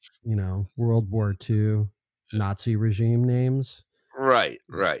 World War II Nazi regime names. Right.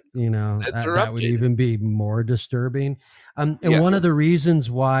 That would even be more disturbing. And one of the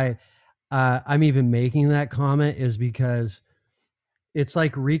reasons why I'm even making that comment is because it's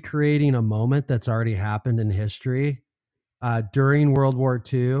like recreating a moment that's already happened in history. During World War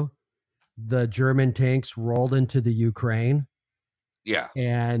II, the German tanks rolled into the Ukraine. Yeah.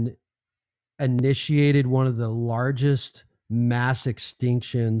 And initiated one of the largest mass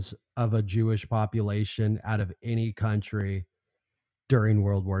extinctions of a Jewish population out of any country during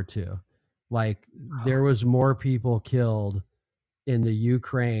World War II. Like, there was more people killed in the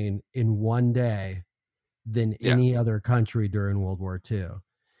Ukraine in one day than any other country during World War II.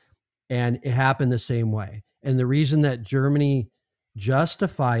 And it happened the same way. And the reason that Germany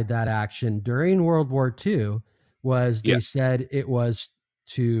justified that action during World War II was they said it was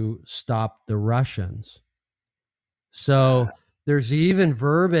to stop the Russians. So there's even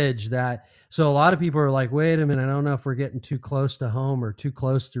verbiage so a lot of people are like, wait a minute, I don't know if we're getting too close to home or too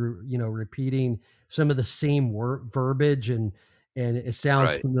close to, repeating some of the same verbiage and it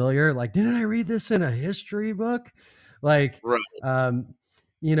sounds familiar. Like, didn't I read this in a history book? Like, there's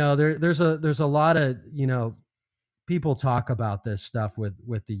a lot of, people talk about this stuff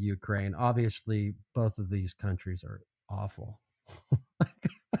with the Ukraine. Obviously, both of these countries are awful.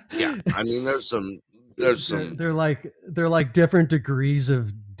 Yeah, I mean, there's some. They're like different degrees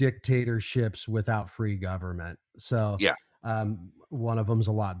of dictatorships without free government. So one of them's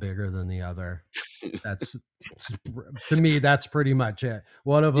a lot bigger than the other. That's to me, that's pretty much it.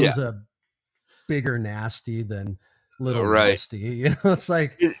 One of them's a bigger nasty than little nasty. It's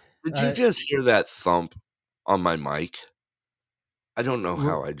like. Did you just hear that thump on my mic? I don't know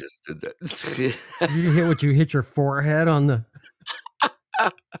how I just did that. You hit your forehead on the.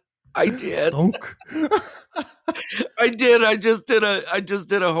 I did. Dunk. I did. I just did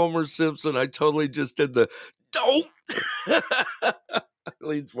a Homer Simpson. I totally just did the don't. I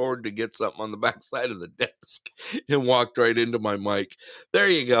leaned forward to get something on the backside of the desk and walked right into my mic. There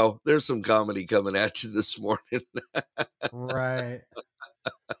you go. There's some comedy coming at you this morning. Right.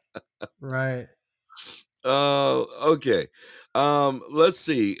 Right. Okay. Let's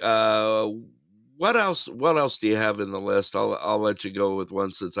see. What else do you have in the list? I'll let you go with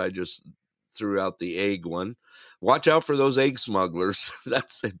one since I just threw out the egg one. Watch out for those egg smugglers.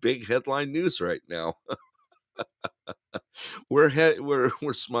 That's a big headline news right now. We're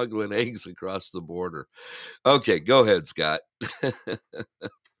smuggling eggs across the border. Okay, go ahead, Scott.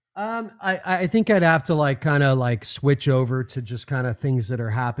 I think I'd have to kind of switch over to just kind of things that are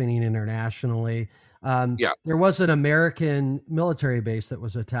happening internationally. There was an American military base that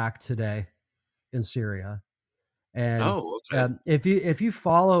was attacked today in Syria. And if you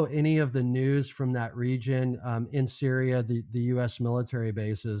follow any of the news from that region in Syria, the U.S. military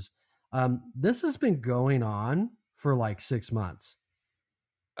bases, this has been going on for 6 months.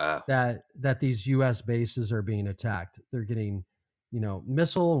 That these U.S. bases are being attacked. They're getting,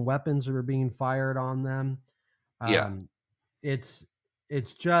 missile and weapons are being fired on them. It's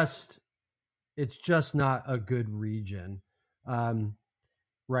just not a good region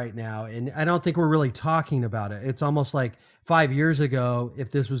right now. And I don't think we're really talking about it. It's almost like 5 years ago,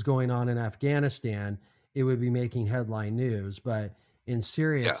 if this was going on in Afghanistan, it would be making headline news. But in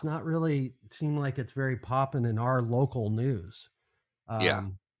Syria, it's not really seem like it's very popping in our local news.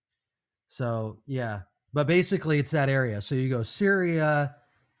 So, but basically it's that area. So you go Syria,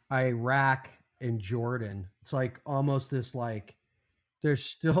 Iraq, and Jordan. It's almost this there's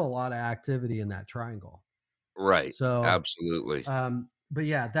still a lot of activity in that triangle. Right. So absolutely. But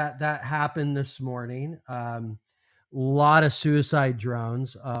that happened this morning. A lot of suicide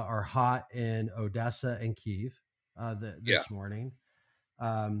drones are hot in Odessa and Kyiv this morning.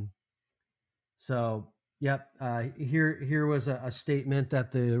 Here was a statement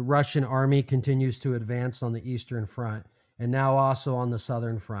that the Russian army continues to advance on the Eastern Front and now also on the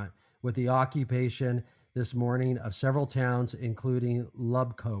Southern Front with the occupation this morning of several towns, including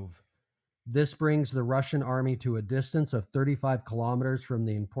Lubkov. This brings the Russian army to a distance of 35 kilometers from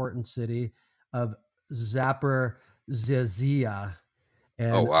the important city of Zaporizhzhia.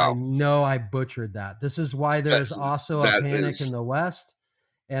 And I know I butchered that. This is why there's also a panic in the West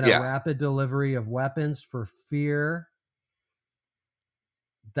and a rapid delivery of weapons for fear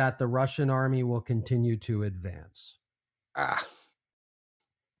that the Russian army will continue to advance.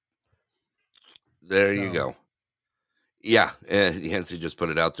 There you go. Yeah, Yancey just put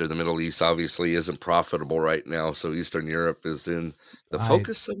it out there. The Middle East obviously isn't profitable right now, so Eastern Europe is in the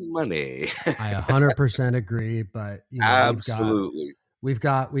focus of money. I 100% agree, but absolutely, we've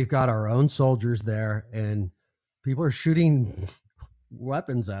got our own soldiers there, and people are shooting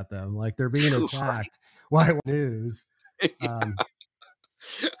weapons at them like they're being attacked. Why news? I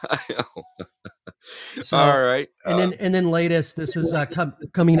know. So, all right, and then latest, this is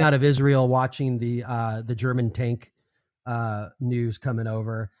coming out of Israel. Watching the German tank news coming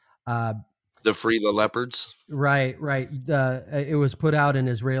over. The Free the Leopards. Right. It was put out in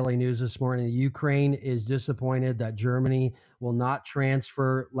Israeli news this morning. Ukraine is disappointed that Germany will not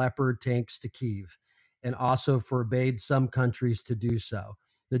transfer Leopard tanks to Kyiv, and also forbade some countries to do so.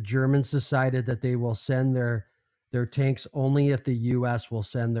 The Germans decided that they will send their tanks only if the U.S. will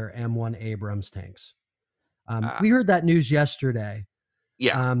send their M1 Abrams tanks. We heard that news yesterday.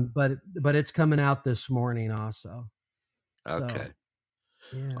 Yeah. But it's coming out this morning also. Okay.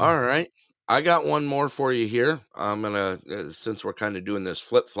 So, yeah. All right. I got one more for you here. I'm going to, since we're kind of doing this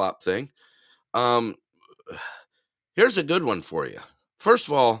flip-flop thing, here's a good one for you. First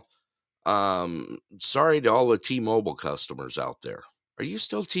of all, sorry to all the T-Mobile customers out there. Are you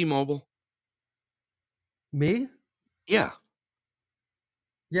still T-Mobile? Me? Yeah.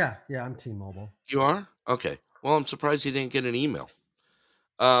 Yeah, I'm T-Mobile. You are? Okay. Well, I'm surprised you didn't get an email.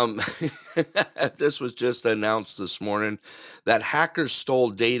 This was just announced this morning that hackers stole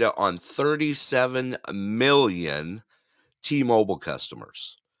data on 37 million T-Mobile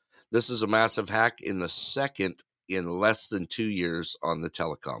customers. This is a massive hack in the second in less than 2 years on the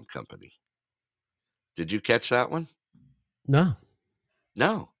telecom company. Did you catch that one? No,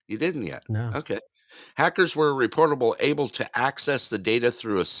 you didn't yet. No. Okay. Hackers were reportedly able to access the data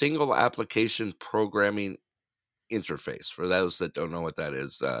through a single application programming interface. For those that don't know what that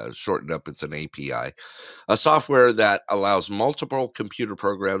is, shortened up, it's an API, a software that allows multiple computer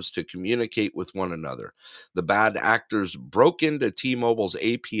programs to communicate with one another. The bad actors broke into T-Mobile's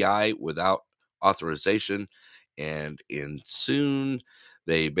API without authorization, and soon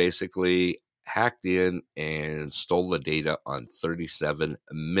they basically hacked in and stole the data on 37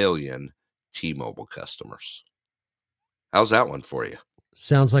 million T-Mobile customers. How's that one for you?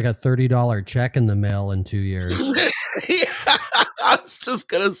 Sounds like a $30 check in the mail in 2 years. Yeah, I was just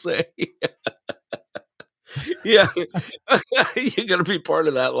gonna say. Yeah, you're gonna be part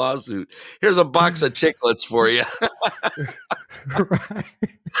of that lawsuit. Here's a box of chiclets for you. Right.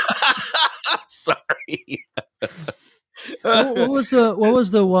 Sorry. What was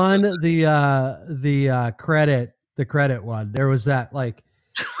the one, the credit one? There was that like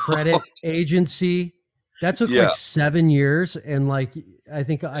credit agency that took like 7 years, and like I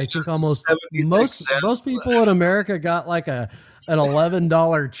think almost most people in America got like an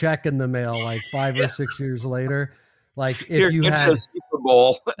 $11 check in the mail like 5 or 6 years later. Like if you had Super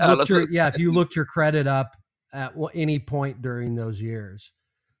Bowl, if you looked your credit up at any point during those years,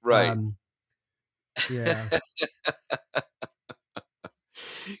 right? Yeah.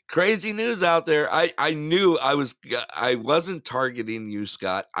 Crazy news out there. I knew I wasn't targeting you,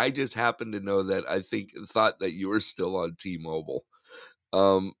 Scott. I just happened to know that thought that you were still on T-Mobile.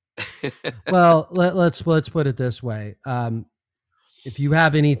 Well, let's put it this way. If you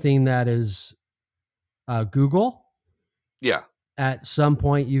have anything that is Google, yeah, at some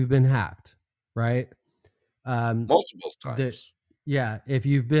point you've been hacked, right? Multiple times. If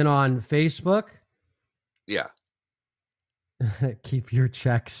you've been on Facebook, yeah. Keep your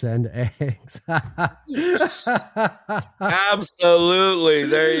checks, send eggs. Absolutely.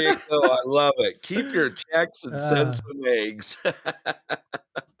 There you go. I love it. Keep your checks and send some eggs.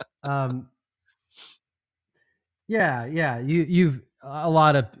 You've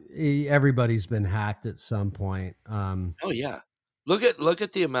everybody's been hacked at some point. Oh yeah. Look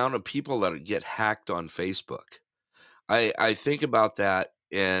at the amount of people that get hacked on Facebook. I think about that,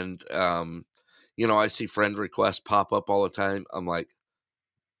 and I see friend requests pop up all the time. I'm like,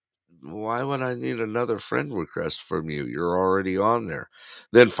 why would I need another friend request from you? You're already on there.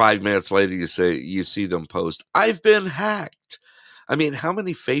 Then 5 minutes later, you see them post, I've been hacked. I mean, how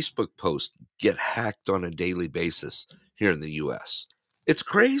many Facebook posts get hacked on a daily basis here in the U.S.? It's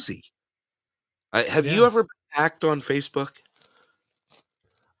crazy. Have you ever been hacked on Facebook?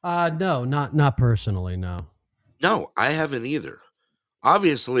 No, not personally. No, I haven't either.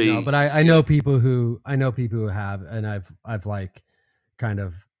 Obviously, no, but I know people who have, and I've like kind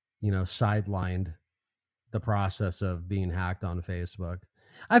of sidelined the process of being hacked on Facebook.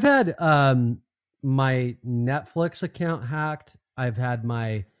 I've had my Netflix account hacked. I've had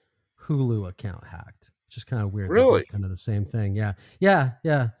my Hulu account hacked, which is kind of weird. Really, kind of the same thing. Yeah.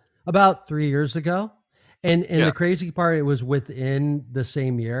 About 3 years ago, And the crazy part, it was within the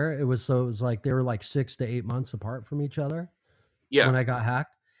same year. It was like they were like 6 to 8 months apart from each other. Yeah. When I got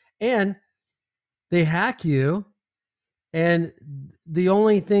hacked, and they hack you, and the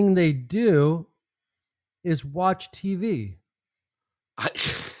only thing they do is watch TV.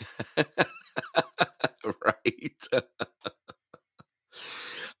 Right.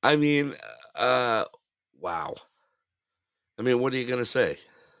 I mean, wow. I mean, what are you going to say?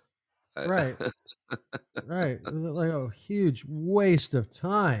 Right. Right. Like a huge waste of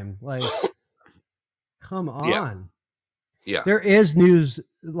time. Like, come on. Yeah. There is news,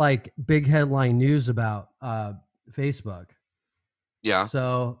 like big headline news about Facebook. Yeah.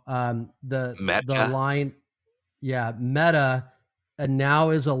 So the line, Meta now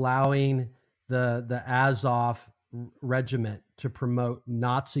is allowing the Azov regiment to promote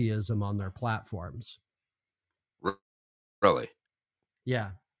Nazism on their platforms. Really?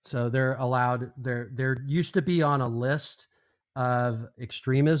 Yeah. So they're allowed. There used to be on a list of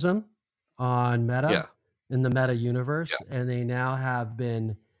extremism on Meta in the Meta universe, and they now have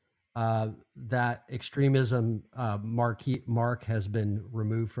been that extremism mark has been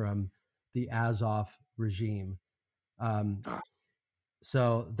removed from the Azov regime.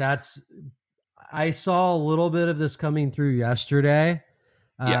 So I saw a little bit of this coming through yesterday.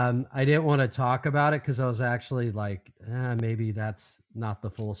 I didn't want to talk about it because I was actually like, maybe that's not the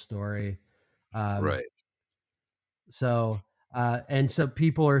full story. Right. So, and so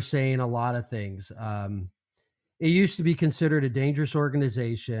people are saying a lot of things. It used to be considered a dangerous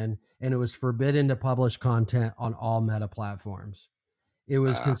organization, and it was forbidden to publish content on all Meta platforms. It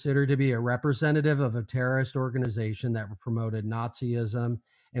was considered to be a representative of a terrorist organization that promoted Nazism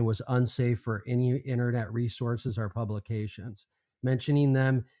and was unsafe for any internet resources or publications. Mentioning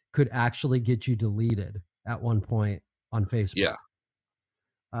them could actually get you deleted at one point on Facebook.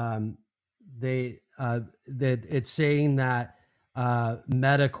 It's saying that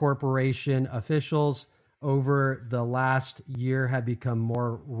Meta Corporation officials over the last year have become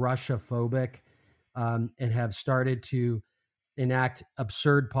more Russia-phobic and have started to enact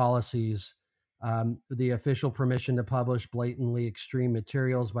absurd policies. The official permission to publish blatantly extreme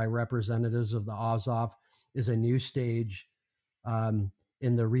materials by representatives of the Azov is a new stage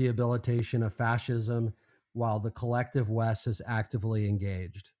in the rehabilitation of fascism, while the collective West is actively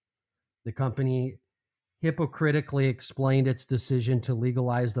engaged. The company hypocritically explained its decision to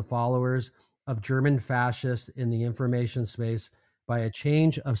legalize the followers of German fascists in the information space by a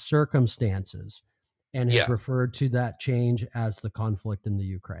change of circumstances, and has referred to that change as the conflict in the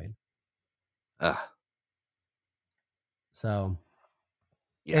Ukraine. So,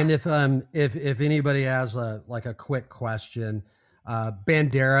 and if anybody has a quick question,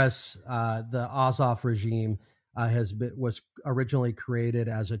 Banderas, the Azov regime was originally created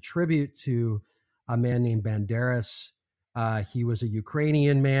as a tribute to a man named Banderas. He was a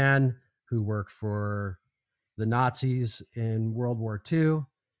Ukrainian man who worked for the Nazis in World War II,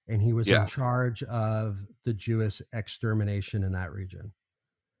 and he was in charge of the Jewish extermination in that region.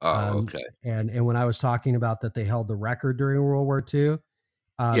 Okay. And when I was talking about that they held the record during World War II,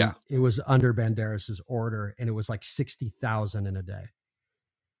 it was under Banderas's order, and it was like 60,000 in a day.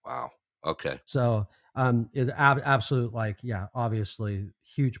 Wow. Okay. So it's absolute, obviously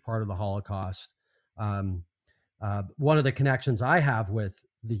huge part of the Holocaust. One of the connections I have with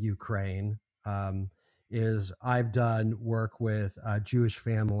the Ukraine is I've done work with a Jewish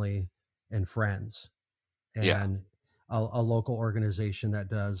family and friends, and a local organization that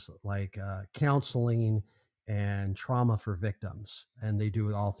does counseling and trauma for victims, and they do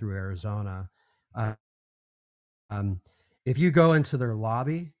it all through Arizona. If you go into their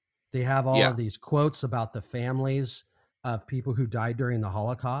lobby, they have all of these quotes about the families of people who died during the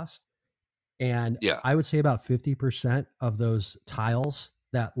Holocaust. And I would say about 50% of those tiles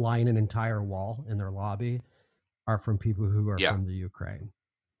that line an entire wall in their lobby are from people who are from the Ukraine.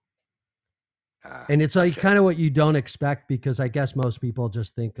 And it's like kind of what you don't expect, because I guess most people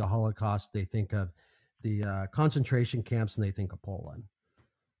just think the Holocaust, they think of the concentration camps, and they think of Poland.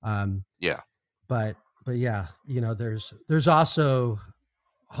 But yeah, there's also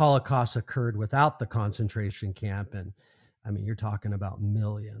Holocaust occurred without the concentration camp, and I mean, you're talking about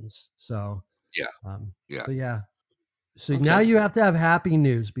millions. So but yeah. So now you have to have happy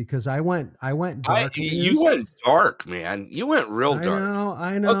news, because I went dark. You went dark, man. You went real dark.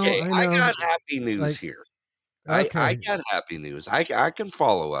 I know. Okay, I got happy news here. Okay. I got happy news. I can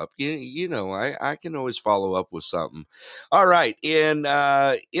follow up. I can always follow up with something. All right. In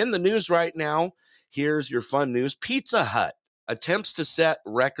the news right now, here's your fun news. Pizza Hut attempts to set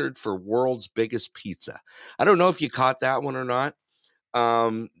record for world's biggest pizza. I don't know if you caught that one or not.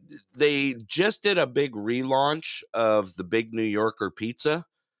 They just did a big relaunch of the Big New Yorker pizza.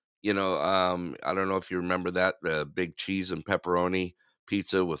 I don't know if you remember that, the big cheese and pepperoni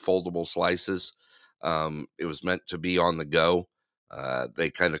pizza with foldable slices. It was meant to be on the go. They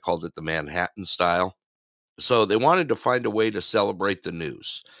kind of called it the Manhattan style. So they wanted to find a way to celebrate the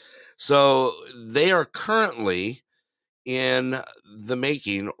news. So they are currently in the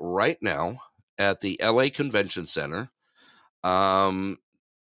making right now at the LA Convention Center, that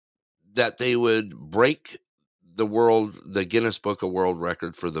they would break the Guinness Book of World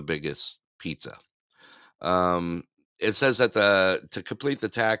Record for the biggest pizza. It says that to complete the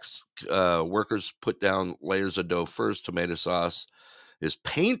task, workers put down layers of dough first, tomato sauce is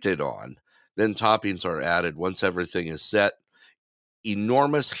painted on, then toppings are added. Once everything is set,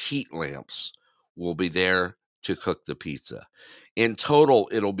 enormous heat lamps will be there to cook the pizza. In total,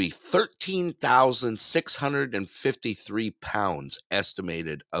 it'll be 13,653 pounds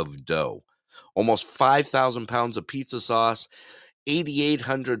estimated of dough, almost 5,000 pounds of pizza sauce,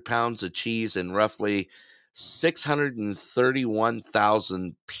 8,800 pounds of cheese, and roughly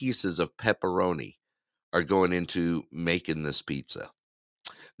 631,000 pieces of pepperoni are going into making this pizza.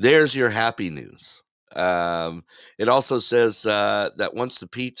 There's your happy news. It also says that once the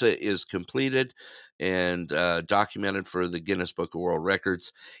pizza is completed and documented for the Guinness Book of World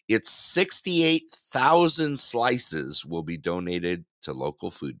Records, its 68,000 slices will be donated to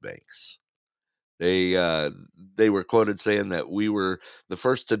local food banks. They were quoted saying that we were the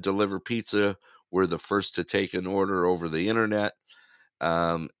first to deliver pizza. We're the first to take an order over the internet.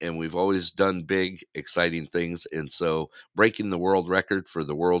 And we've always done big, exciting things. And so breaking the world record for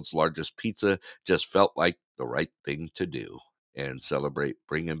the world's largest pizza just felt like the right thing to do and celebrate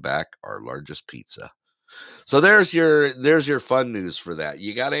bringing back our largest pizza. So there's your fun news for that.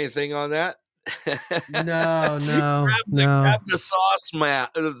 You got anything on that? No. Grab the sauce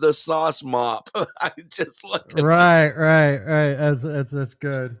mop. I just look at right. That's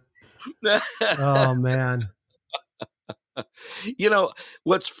good. Oh man.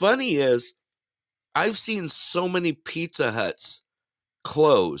 What's funny is I've seen so many Pizza Huts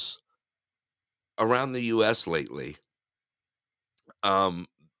close around the US lately, that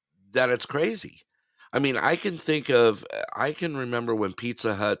it's crazy. I mean, I can remember when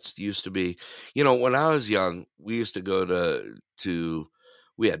Pizza Huts used to be, when I was young, we used to go to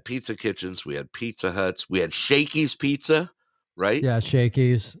we had pizza kitchens, we had Pizza Huts, we had Shakey's Pizza, right? Yeah,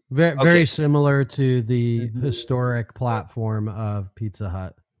 Shakey's. Very similar to the historic platform of Pizza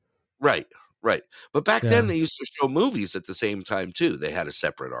Hut. Right. But back then they used to show movies at the same time too. They had a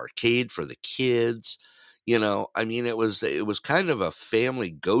separate arcade for the kids. I mean, it was kind of a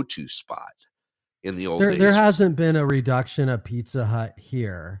family go-to spot in the old days. There hasn't been a reduction of Pizza Hut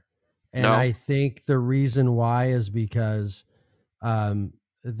here. And no. I think the reason why is because the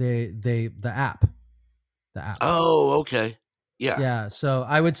app. Oh, okay. Yeah. So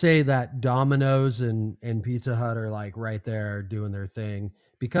I would say that Domino's and Pizza Hut are like right there doing their thing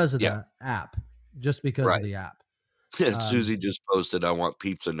because of the app, just because of the app. Susie just posted, "I want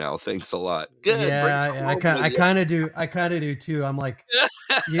pizza now. Thanks a lot." Good. Yeah, I kind of do. I kind of do too. I'm like,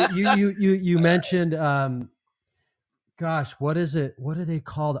 you mentioned, gosh, what is it? What are they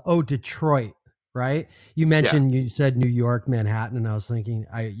called? Oh, Detroit, right? You mentioned, you said New York, Manhattan, and I was thinking,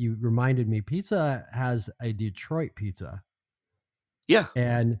 you reminded me, Pizza has a Detroit pizza. Yeah.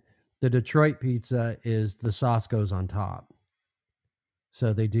 And the Detroit pizza is the sauce goes on top.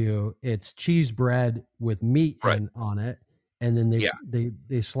 So it's cheese bread with meat on it. And then they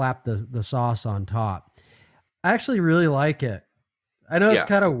slap the sauce on top. I actually really like it. I know it's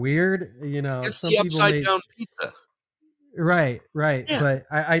kind of weird, It's some the upside down pizza. Right. Yeah. But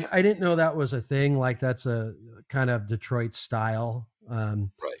I didn't know that was a thing. Like that's a kind of Detroit style. Right.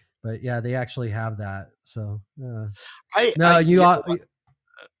 But yeah, they actually have that. So go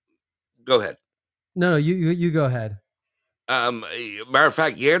ahead. No, you go ahead. Matter of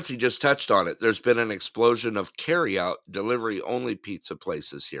fact, Yancey just touched on it. There's been an explosion of carry-out, delivery-only pizza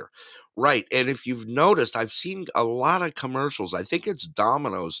places here. Right. And if you've noticed, I've seen a lot of commercials. I think it's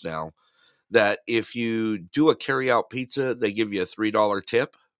Domino's now that if you do a carry-out pizza, they give you a $3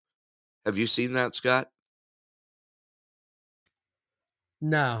 tip. Have you seen that, Scott?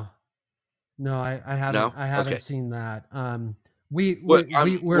 No, I haven't. No? I haven't seen that.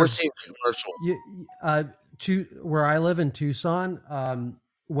 We're seeing commercial. Where I live in Tucson,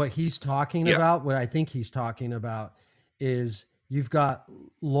 what he's talking about, what I think he's talking about, is you've got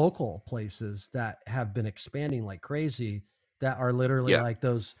local places that have been expanding like crazy that are literally like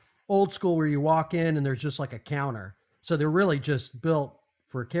those old school where you walk in and there's just like a counter. So they're really just built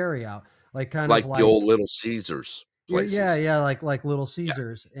for carry out, like kind of like the old Little Caesars. places. Yeah, like Little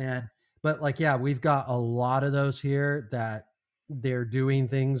Caesars. But like, yeah, we've got a lot of those here that they're doing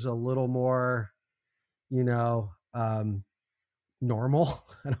things a little more, normal. I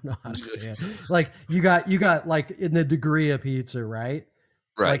don't know how to say it. Like you got like in the degree of pizza, right?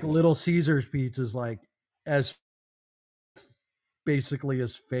 Right. Like Little Caesars pizza is like as basically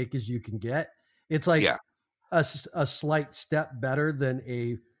as fake as you can get. It's like a slight step better than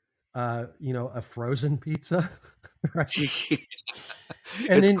a frozen pizza, right?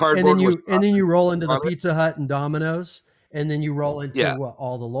 and then you roll into the Pizza Hut and Domino's, and then you roll into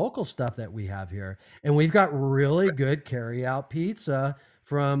all the local stuff that we have here. And we've got really good carry out pizza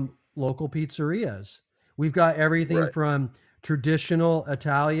from local pizzerias. We've got everything from traditional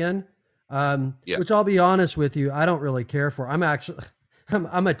Italian, which I'll be honest with you, I don't really care for. I'm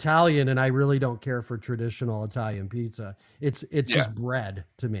Italian and I really don't care for traditional Italian pizza. It's just bread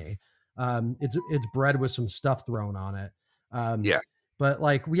to me. It's bread with some stuff thrown on it. But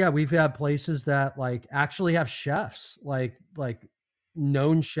like, we've had places that like actually have chefs, like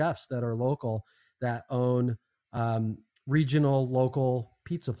known chefs that are local that own regional local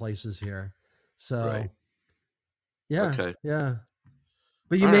pizza places here. So yeah.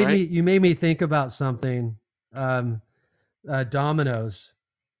 But you made me think about something. Domino's.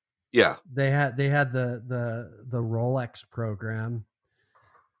 Yeah. They had the Rolex program.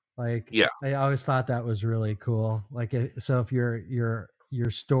 Like, I always thought that was really cool. Like, so if you were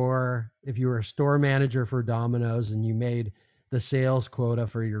a store manager for Domino's and you made the sales quota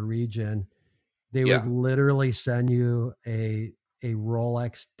for your region, they would literally send you a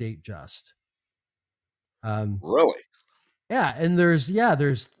Rolex Datejust. Really? Yeah. And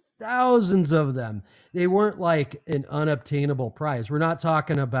there's thousands of them. They weren't like an unobtainable prize. We're not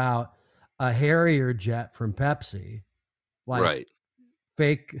talking about a Harrier jet from Pepsi. Like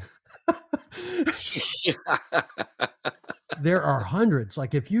fake. There are hundreds.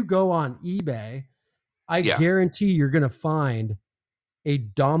 Like if you go on eBay, I guarantee you're going to find a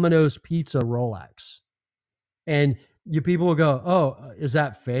Domino's Pizza Rolex. And you people will go, oh, is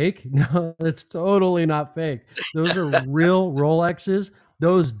that fake? No, it's totally not fake. Those are real Rolexes.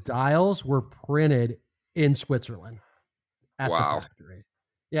 Those dials were printed in Switzerland at the factory.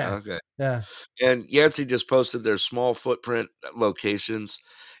 Yeah. Okay. Yeah. And Yancey just posted their small footprint locations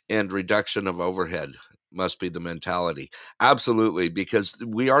and reduction of overhead must be the mentality. Absolutely. Because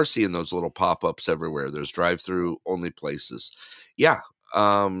we are seeing those little pop-ups everywhere. There's drive-through only places. Yeah.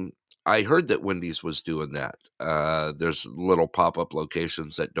 I heard that Wendy's was doing that. There's little pop-up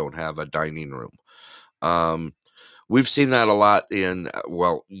locations that don't have a dining room. We've seen that a lot in,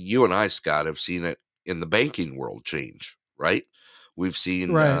 you and I, Scott, have seen it in the banking world change, right? We've seen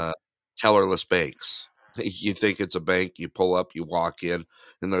tellerless banks. You think it's a bank, you pull up, you walk in,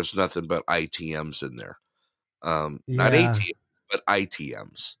 and there's nothing but ITMs in there. Not ATMs, but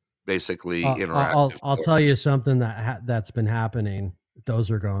ITMs, basically interactive. I'll tell you something that's been happening.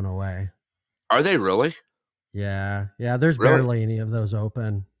 Those are going away. Are they really? Yeah. There's barely any of those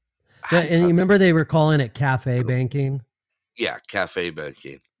open. And you remember they were calling it cafe banking? Yeah, cafe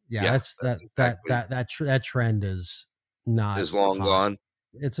banking. Yeah, that trend is not long gone.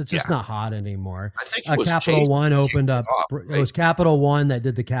 It's just not hot anymore. I think it was Capital Chase One opened up. right? It was Capital One that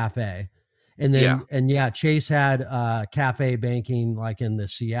did the cafe, and then Chase had cafe banking like in the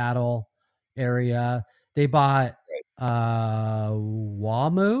Seattle area. They bought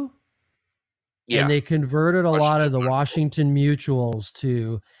WAMU. And they converted a lot of the Washington Mutuals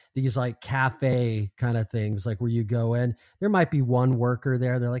to these like cafe kind of things, like where you go in, there might be one worker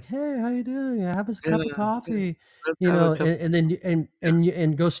there. They're like, "Hey, how you doing? Yeah, have a cup of coffee," and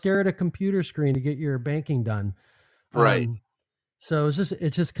then go stare at a computer screen to get your banking done. Right. So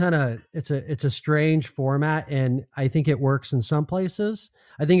it's just kind of, it's a strange format. And I think it works in some places.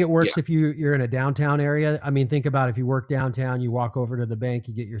 I think it works if you're in a downtown area. I mean, think about if you work downtown, you walk over to the bank,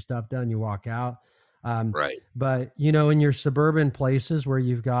 you get your stuff done, you walk out. Right. But, in your suburban places where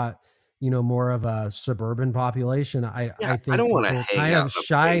you've got, more of a suburban population, I think I don't want to hang out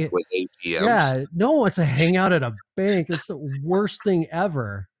shy with ATMs. Yeah. No one wants to hang out at a bank. It's the worst thing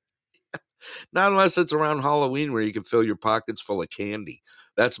ever. Not unless it's around Halloween where you can fill your pockets full of candy.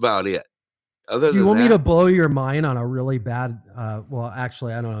 That's about it. Do you want me to blow your mind on a really bad,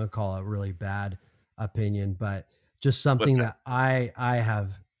 actually, I don't want to call it a really bad opinion, but just something that I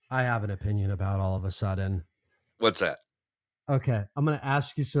have an opinion about all of a sudden. What's that? Okay. I'm going to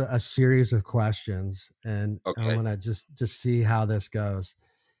ask you a series of questions, and I'm going to just see how this goes.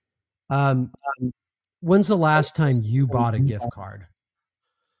 When's the last time you bought a gift card?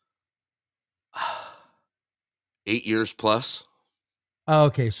 8 years plus. Oh,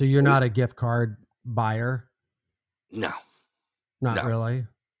 okay. So you're not a gift card buyer? No. Not really.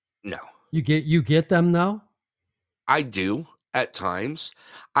 No. You get them though? I do at times.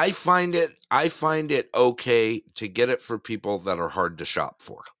 I find it okay to get it for people that are hard to shop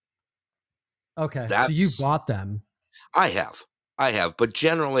for. Okay. So you've bought them. I have, but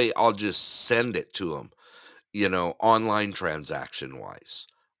generally I'll just send it to them, online transaction wise.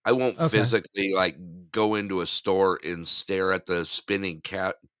 I won't physically like go into a store and stare at the spinning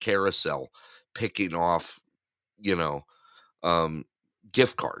carousel, picking off,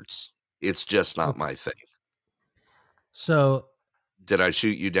 gift cards. It's just not my thing. So did I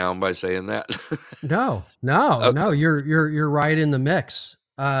shoot you down by saying that? No, Okay. no. You're right in the mix.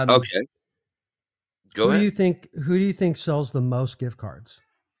 Okay. Go ahead. Who do you think sells the most gift cards?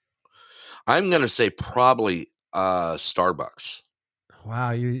 I'm going to say probably Starbucks.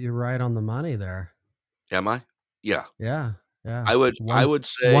 Wow, you're right on the money there. Am I? Yeah. Yeah. I would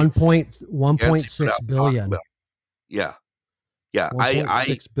say 1.6 billion. Yeah. Yeah.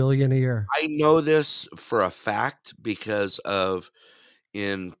 1.6 billion a year. I know this for a fact because of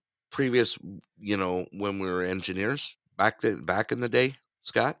in previous, when we were engineers back in the day,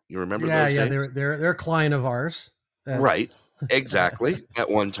 Scott, you remember those days? They're a client of ours. Right. Exactly. At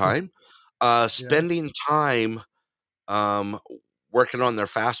one time. Spending time working on their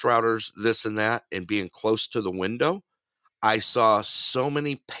fast routers, this and that, and being close to the window, I saw so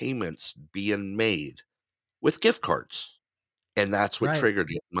many payments being made with gift cards. And that's what triggered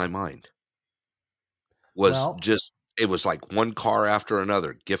it in my mind. It was like one car after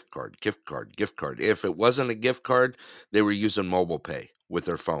another, gift card. If it wasn't a gift card, they were using mobile pay with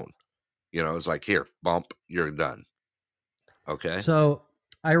their phone. It was like, here, bump, you're done. Okay. So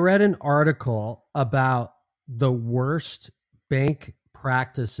I read an article about the worst bank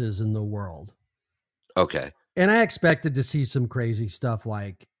practices in the world. Okay. And I expected to see some crazy stuff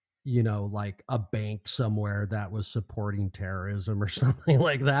like, like a bank somewhere that was supporting terrorism or something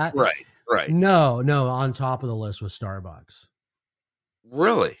like that. Right. No, on top of the list was Starbucks.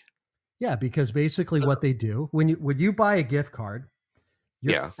 Really? Yeah, because basically what they do when you buy a gift card,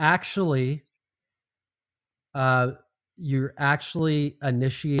 you're actually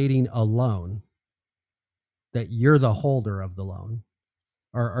initiating a loan that you're the holder of the loan,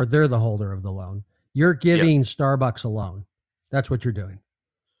 or they're the holder of the loan. You're giving Starbucks a loan. That's what you're doing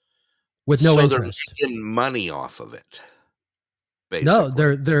with no interest. They're making money off of it. Basically. No,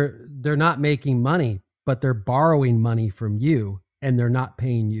 they're not making money, but they're borrowing money from you, and they're not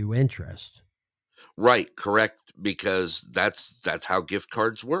paying you interest. Right, correct, because that's how gift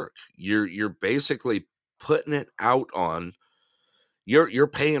cards work. You're basically putting it out on. You're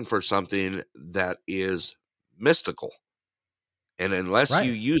paying for something that is mystical, and unless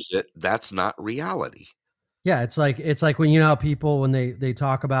you use it, that's not reality. Yeah, it's like when how people when they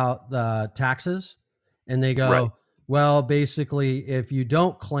talk about the taxes, and they go, well, basically, if you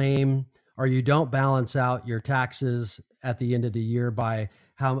don't claim or you don't balance out your taxes at the end of the year by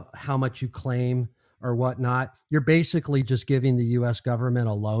how much you claim or whatnot, you're basically just giving the U.S. government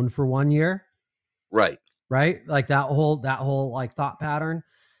a loan for 1 year. Right. Like that whole like thought pattern.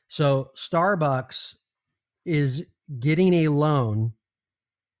 So Starbucks is getting a loan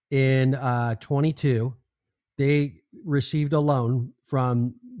in 22. They received a loan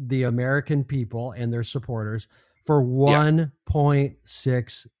from the American people and their supporters for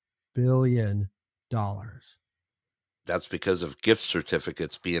 $1.6 billion. That's because of gift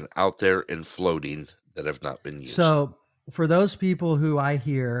certificates being out there and floating that have not been used. So for those people who I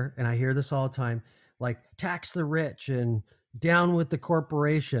hear this all the time, like tax the rich and down with the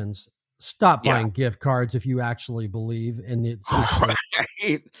corporations, stop buying gift cards if you actually believe in it.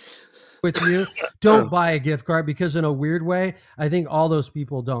 With you, don't buy a gift card, because in a weird way, I think all those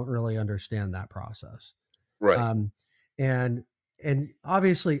people don't really understand that process. Right. And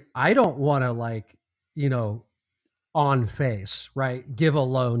obviously I don't want to on face, right, give a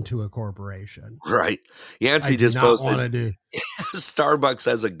loan to a corporation. Right. Yancey just posted do. Starbucks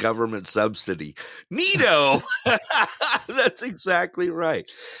has a government subsidy. Neato. That's exactly right.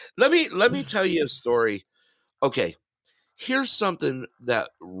 Let me tell you a story. Okay. Here's something that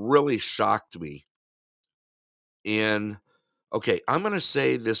really shocked me. I'm going to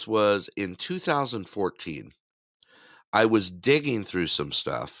say this was in 2014. I was digging through some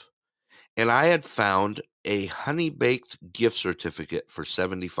stuff, and I had found a Honey Baked gift certificate for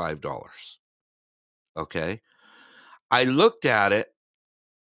 $75. Okay. I looked at it,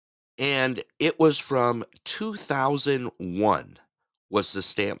 and it was from 2001 was the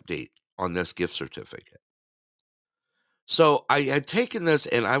stamp date on this gift certificate. So I had taken this,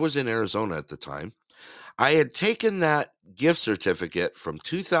 and I was in Arizona at the time. I had taken that gift certificate from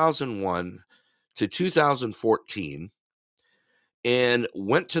 2001 to 2014 and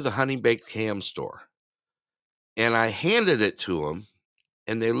went to the Honey Baked Ham store. And I handed it to them,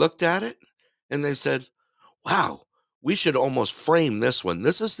 and they looked at it, and they said, wow, we should almost frame this one.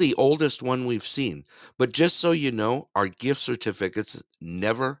 This is the oldest one we've seen. But just so you know, our gift certificates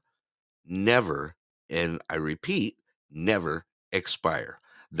never, and I repeat, never expire.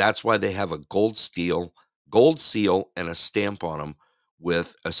 That's why they have a gold seal, and a stamp on them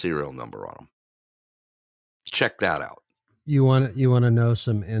with a serial number on them. Check that out. You want to know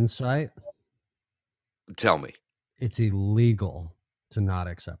some insight? Tell me. It's illegal to not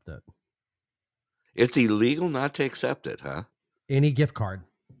accept it. It's illegal not to accept it, huh? Any gift card.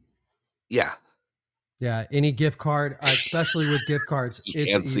 Yeah. Yeah, any gift card, especially with gift cards,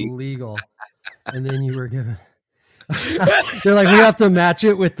 it's illegal. And then you were given... They're like, we have to match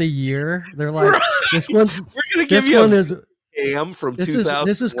it with the year. They're like, this one's... We're going to give you a ham from 2000.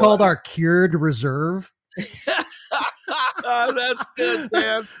 This is called our cured reserve. Oh, that's good,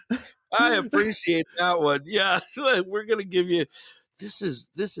 man. I appreciate that one. Yeah, we're gonna give you. This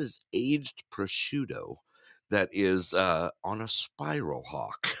is aged prosciutto that is on a spiral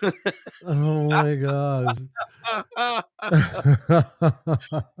hawk. Oh my gosh!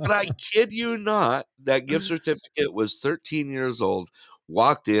 But I kid you not, that gift certificate was 13 years old.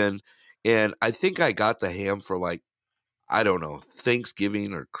 Walked in, and I think I got the ham for like, I don't know,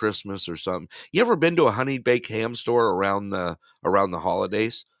 Thanksgiving or Christmas or something. You ever been to a Honey Baked Ham store around the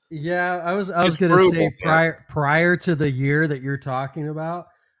holidays? Yeah, I was going to say prior to the year that you're talking about.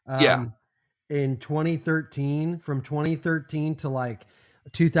 In 2013, from 2013 to like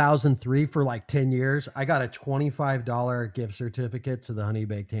 2003, for like 10 years, I got a $25 gift certificate to the Honey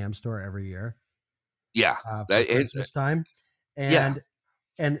Baked Ham store every year. Yeah, for Christmas time, and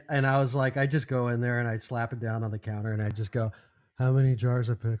I was like, I just go in there and I slap it down on the counter and I just go, how many jars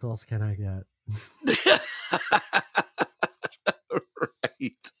of pickles can I get?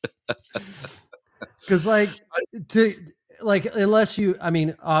 Right. Because unless you, I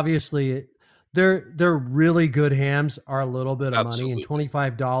mean, obviously they're really good hams are a little bit of money, and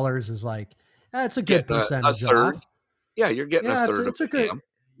 $25 is like, it's a good percentage off. Yeah, you're getting a third. It's a good ham.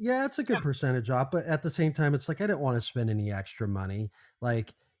 Yeah, it's a good percentage off, but at the same time, it's like, I didn't want to spend any extra money.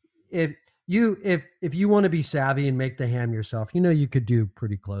 Like if you want to be savvy and make the ham yourself, you could do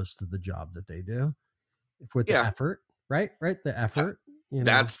pretty close to the job that they do with the effort, right? The effort.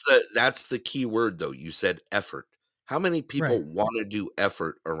 That's the key word, though. You said effort. How many people want to do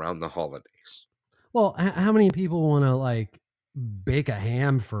effort around the holidays? Well, how many people want to like bake a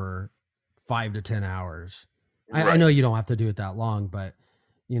ham for 5 to 10 hours? Right. I know you don't have to do it that long, but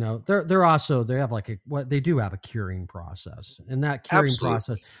they're also, they have they do have a curing process, and that curing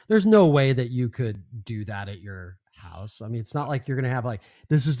process, there's no way that you could do that at your house. I mean, it's not like you're going to have like,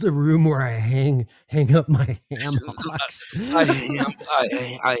 this is the room where I hang up my ham hocks.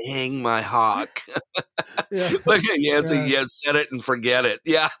 I hang my hawk. Yeah. Look at Yancey. Yeah, set it and forget it.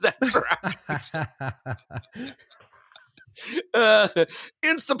 Yeah, that's right.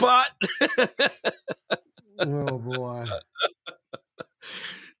 Instapot. Oh boy.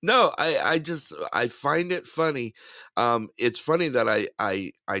 No, I find it funny. It's funny that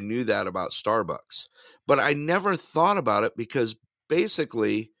I knew that about Starbucks, but I never thought about it, because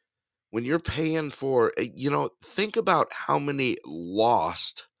basically when you're paying for, think about how many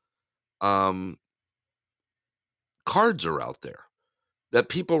lost cards are out there that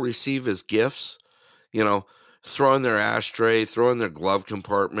people receive as gifts, throw in their ashtray, throw in their glove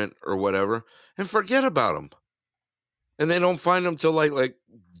compartment or whatever, and forget about them. And they don't find them till like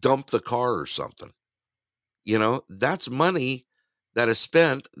dump the car or something. That's money that is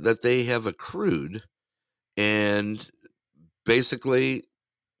spent that they have accrued, and basically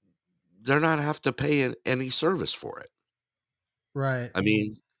they're not have to pay any service for it. Right. I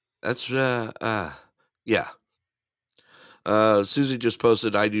mean, that's yeah. Susie just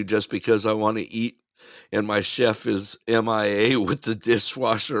posted, I do just because I want to eat, and my chef is MIA with the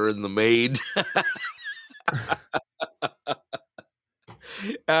dishwasher and the maid.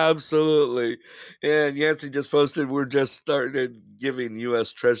 Absolutely. And Yancey just posted, we're just started giving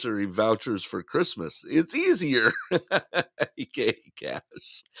U.S. Treasury vouchers for Christmas. It's easier. AKA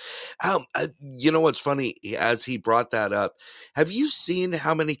cash. You know what's funny? As he brought that up, have you seen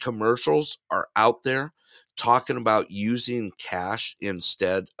how many commercials are out there talking about using cash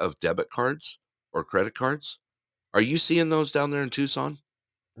instead of debit cards or credit cards? Are you seeing those down there in Tucson?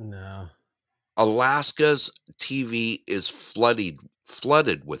 No. Alaska's TV is flooded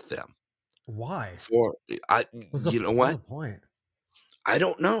with them. Why? You know what? The point? I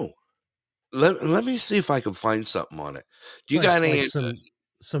don't know. Let me see if I can find something on it. Do you got any?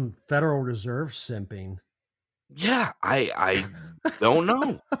 some Federal Reserve simping. Yeah, I don't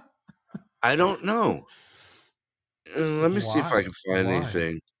know. I don't know. Let me see if I can find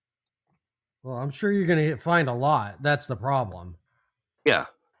anything. Well, I'm sure you're going to find a lot. That's the problem. Yeah.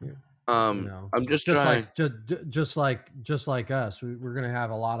 I'm just trying. Just like us. We're going to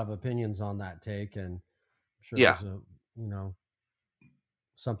have a lot of opinions on that take, and I'm sure there's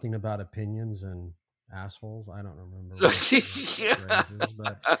something about opinions and assholes. I don't remember what phrases,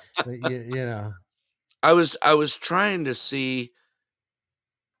 but I was trying to see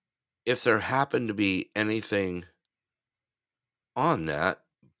if there happened to be anything on that,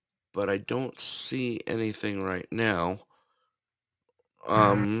 but I don't see anything right now.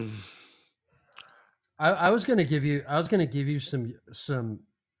 I was going to give you some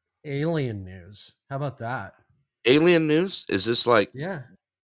alien news. How about that? Alien news? Is this like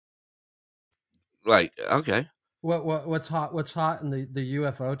okay? What's hot in the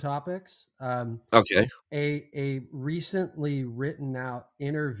UFO topics? Okay. A recently written out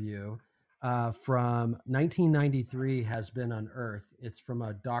interview from 1993 has been unearthed. It's from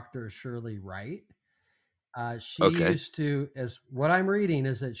a Dr. Shirley Wright. She used to, as what I'm reading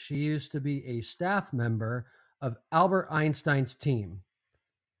is that she used to be a staff member of Albert Einstein's team.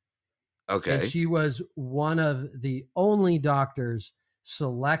 Okay. And she was one of the only doctors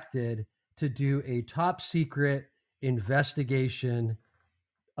selected to do a top secret investigation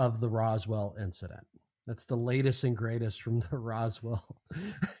of the Roswell incident. That's the latest and greatest from the Roswell,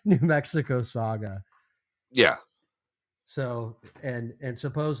 New Mexico saga. Yeah. So and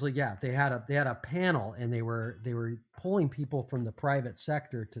supposedly, they had a panel, and they were pulling people from the private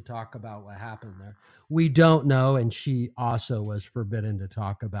sector to talk about what happened there. We don't know, and she also was forbidden to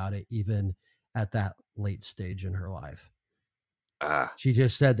talk about it, even at that late stage in her life. She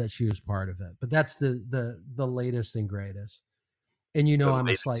just said that she was part of it, but that's the latest and greatest. And I'm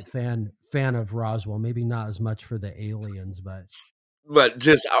a slight fan of Roswell. Maybe not as much for the aliens, but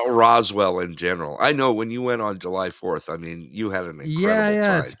just Roswell in general. I know when you went on July 4th, I mean, you had an incredible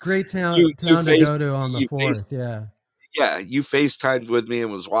time. It's a great town to go to on the 4th. Yeah, you FaceTimed with me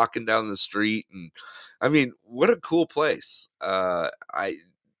and was walking down the street, and I mean, what a cool place. I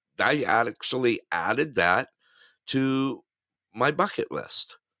actually added that to my bucket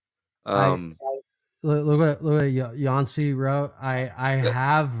list. Look what Yancey wrote. I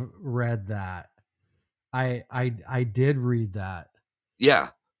have read that. I did read that. Yeah.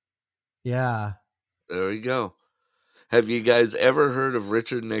 Yeah. There you go. Have you guys ever heard of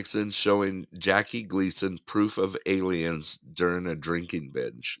Richard Nixon showing Jackie Gleason proof of aliens during a drinking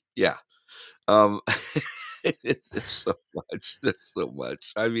binge? Yeah. There's so much. There's so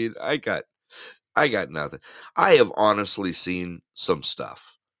much. I mean, I got nothing. I have honestly seen some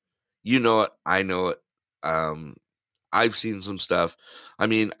stuff. You know it. I know it. I've seen some stuff. I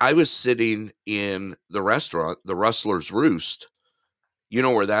mean, I was sitting in the restaurant, the Rustler's Roost. You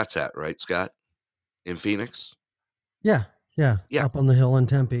know where that's at, right, Scott? In Phoenix? Yeah. Up on the hill in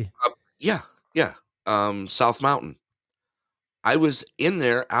Tempe. Yeah. South Mountain. I was in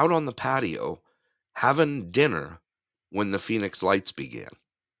there out on the patio having dinner when the Phoenix lights began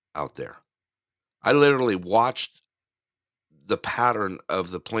out there. I literally watched the pattern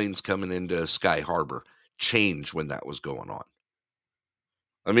of the planes coming into Sky Harbor change when that was going on.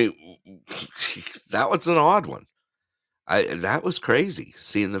 I mean, that was an odd one. That was crazy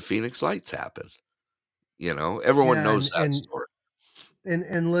seeing the Phoenix lights happen. Everyone knows that story.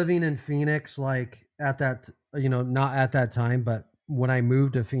 And living in Phoenix, like at that, not at that time, but when I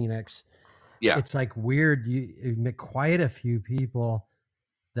moved to Phoenix, it's like weird. You met quite a few people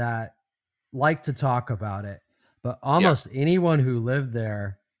that like to talk about it, but almost anyone who lived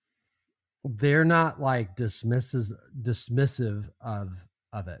there, they're not like dismissive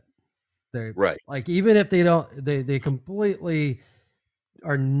of it. They're right. Like, even if they don't, they completely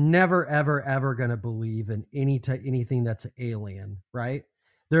are never, ever going to believe in anything that's alien, right?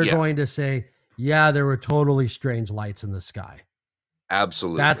 They're going to say, yeah, there were totally strange lights in the sky.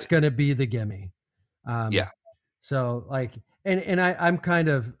 Absolutely. That's going to be the gimme. So like, and I'm kind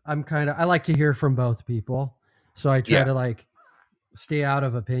of, I like to hear from both people. So I try to like stay out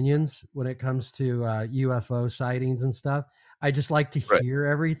of opinions when it comes to UFO sightings and stuff. I just like to hear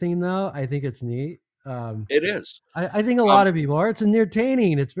everything though. I think it's neat. It is. I think a lot of people are. It's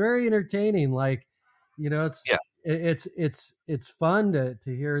entertaining. It's very entertaining. Like, it's fun to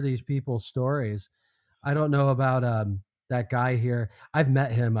hear these people's stories. I don't know about that guy here. I've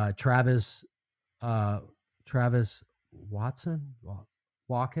met him, Travis Watson.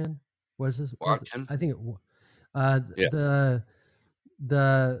 Walken was this? Walken. I think it.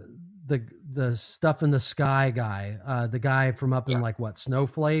 The the stuff in the sky guy, the guy from up in like what,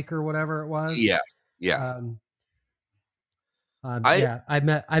 Snowflake or whatever it was. Yeah.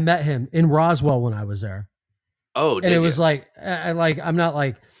 I met him in Roswell when I was there. Oh, and it was like, I'm not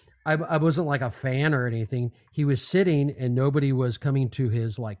like, I wasn't like a fan or anything. He was sitting and nobody was coming to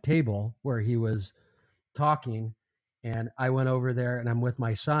his like table where he was talking. And I went over there and I'm with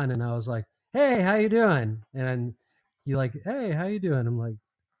my son and I was like, hey, how you doing? And he like, hey, how you doing? I'm like,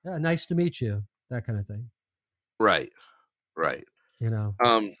 yeah, nice to meet you. That kind of thing. Right. You know,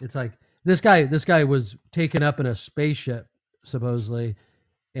 it's like this guy was taken up in a spaceship supposedly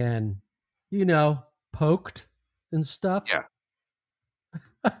and, you know, poked and stuff. Yeah.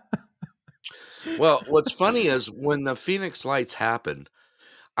 Well, what's funny is when the Phoenix Lights happened,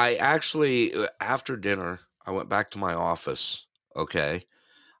 I actually, after dinner, I went back to my office. Okay.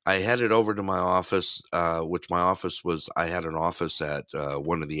 I headed over to my office, which my office was, I had an office at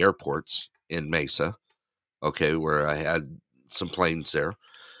one of the airports in Mesa. Okay. Where I had some planes there.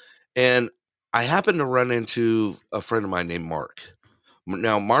 And I happened to run into a friend of mine named Mark.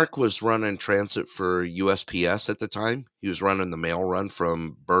 Now, Mark was running transit for USPS at the time. He was running the mail run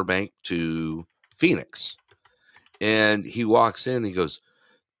from Burbank to Phoenix. And he walks in, he goes,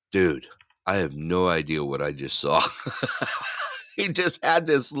 dude, I have no idea what I just saw. He just had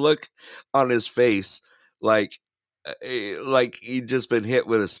this look on his face like he'd just been hit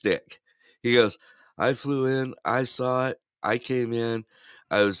with a stick. He goes, I flew in, I saw it, I came in,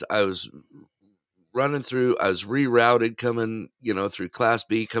 I was running through, I was rerouted coming, through Class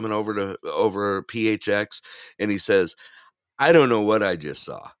B, coming over PHX. And he says, I don't know what I just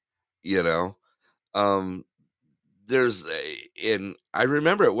saw, and I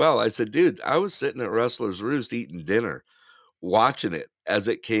remember it well. I said, dude, I was sitting at Rustler's Roost eating dinner, watching it as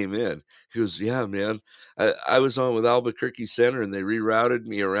it came in. He goes, yeah, man, I was on with Albuquerque Center and they rerouted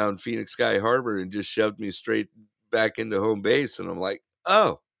me around Phoenix Sky Harbor and just shoved me straight back into home base. And I'm like,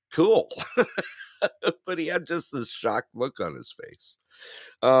 oh, cool. But he had just this shocked look on his face.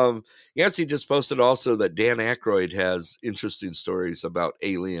 Yancey just posted also that Dan Aykroyd has interesting stories about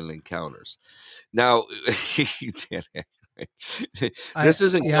alien encounters. Now, Dan Aykroyd, this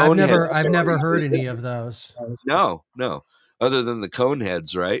isn't. Yeah, I've never heard any of those. No, other than the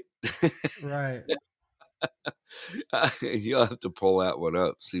Coneheads, right? Right. You'll have to pull that one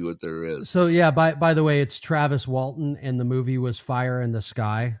up, see what there is. So yeah, by the way, it's Travis Walton, and the movie was Fire in the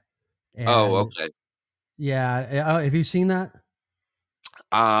Sky. And okay. Yeah, have you seen that?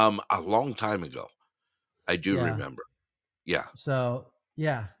 A long time ago. I do remember. Yeah. So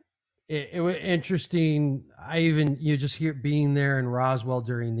yeah, it was interesting. You just hear being there in Roswell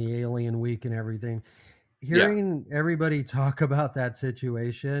during the Alien Week and everything, hearing everybody talk about that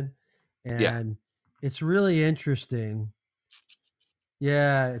situation, and it's really interesting.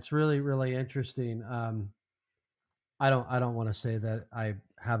 Yeah, it's really, really interesting. I don't want to say that I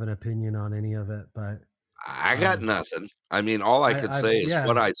have an opinion on any of it, but I got nothing. I mean, all I could say is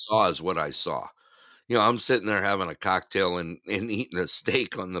what I saw is what I saw. I'm sitting there having a cocktail and eating a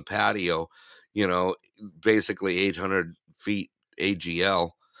steak on the patio, basically 800 feet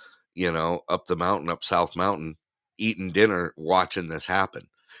AGL, up the mountain, up South Mountain, eating dinner, watching this happen.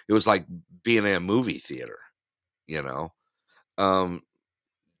 It was like being in a movie theater, It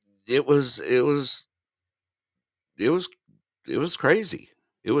was crazy.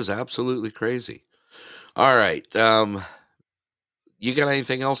 It was absolutely crazy. All right. You got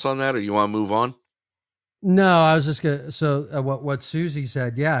anything else on that, or you want to move on? No, I was just gonna. So what Susie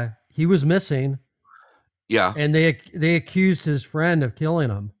said? Yeah, he was missing. Yeah, and they accused his friend of killing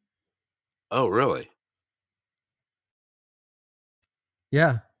him. Oh, really?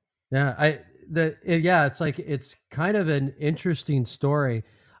 Yeah. It's like it's kind of an interesting story.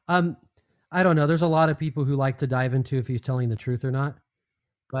 I don't know. There's a lot of people who like to dive into if he's telling the truth or not.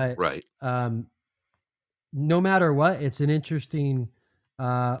 But right. No matter what, it's an interesting,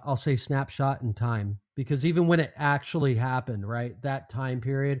 I'll say, snapshot in time, because even when it actually happened, right, that time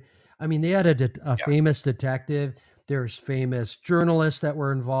period, I mean, they had a famous detective. There's famous journalists that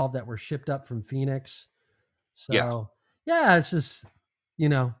were involved that were shipped up from Phoenix. So it's just,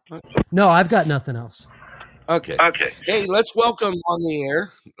 no, I've got nothing else. Okay. Hey, let's welcome on the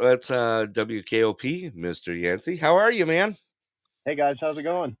air. That's WKOP, Mr. Yancey. How are you, man? Hey, guys. How's it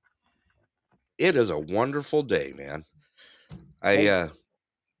going? It is a wonderful day, man.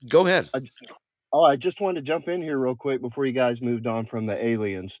 Go ahead. I just wanted to jump in here real quick before you guys moved on from the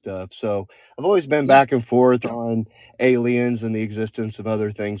alien stuff. So I've always been back and forth on aliens and the existence of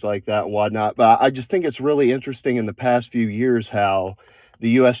other things like that and whatnot. But I just think it's really interesting in the past few years how the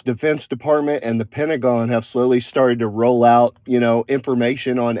U.S. Defense Department and the Pentagon have slowly started to roll out,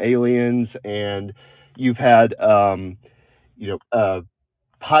 information on aliens, and you've had,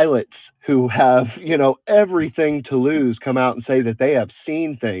 pilots who have, everything to lose come out and say that they have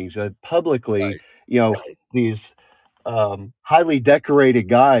seen things publicly. These highly decorated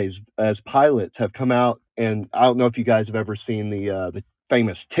guys as pilots have come out, and I don't know if you guys have ever seen the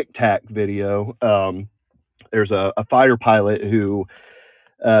famous Tic Tac video. There's a fighter pilot who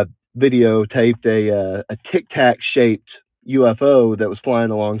videotaped a Tic Tac shaped UFO that was flying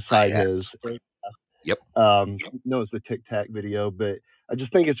alongside his. Yep. Knows the Tic Tac video, but I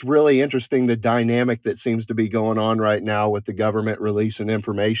just think it's really interesting the dynamic that seems to be going on right now with the government releasing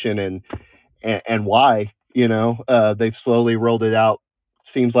information and why. They've slowly rolled it out.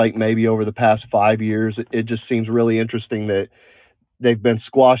 Seems like maybe over the past 5 years, it just seems really interesting that they've been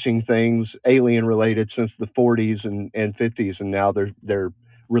squashing things alien related since the 40s and 50s, and now they're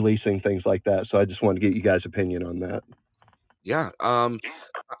releasing things like that. So I just wanted to get you guys' opinion on that. Yeah, I'm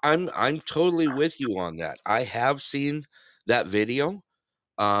totally with you on that. I have seen that video.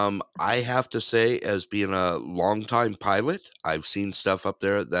 I have to say, as being a longtime pilot, I've seen stuff up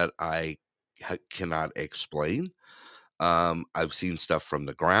there that I cannot explain. I've seen stuff from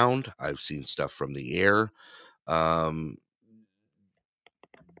the ground. I've seen stuff from the air. I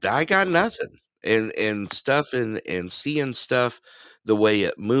got nothing. And stuff and seeing stuff, the way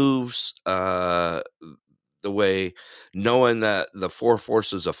it moves, the way knowing that the four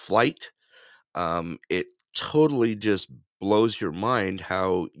forces of flight, it totally just blows your mind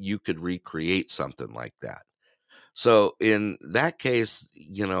how you could recreate something like that. So in that case,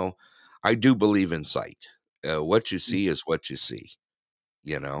 I do believe in sight. What you see is what you see.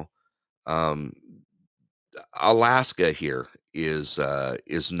 Alaska here is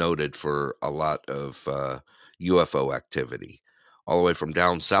noted for a lot of UFO activity, all the way from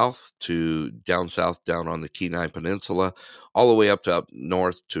down south down on the Kenai Peninsula, all the way up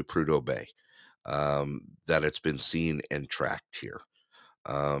north to Prudhoe Bay. That it's been seen and tracked here.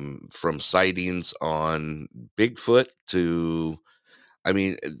 From sightings on Bigfoot to,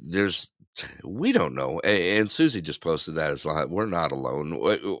 we don't know. And Susie just posted that as we're not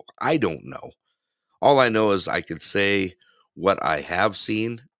alone. I don't know. All I know is I could say what I have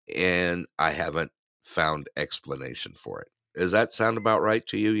seen, and I haven't found explanation for it. Does that sound about right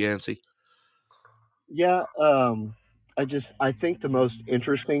to you, Yancey? Yeah. I think the most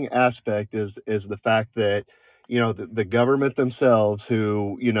interesting aspect is the fact that, the government themselves,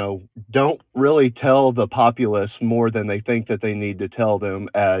 who, don't really tell the populace more than they think that they need to tell them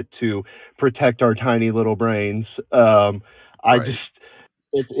to protect our tiny little brains. Right.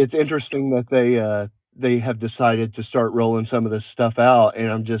 It's interesting that they have decided to start rolling some of this stuff out,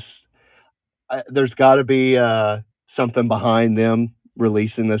 and there's got to be something behind them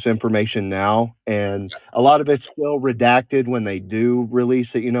releasing this information now, and a lot of it's still redacted. When they do release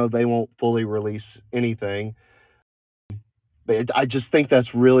it, they won't fully release anything. But I just think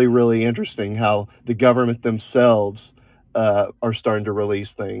that's really, really interesting how the government themselves are starting to release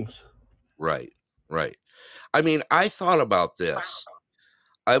things. Right. I thought about this.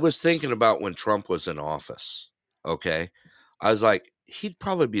 I was thinking about when Trump was in office. Okay. I was like, he'd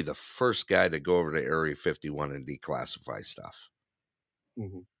probably be the first guy to go over to Area 51 and declassify stuff.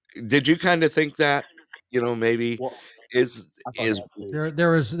 Mm-hmm. Did you kind of think that, maybe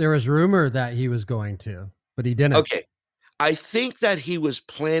there was rumor that he was going to, but he didn't. Okay. I think that he was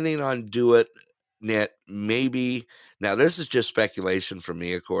planning on doing it. Maybe now this is just speculation from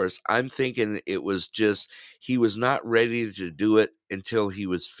me, of course. I'm thinking it was just he was not ready to do it until he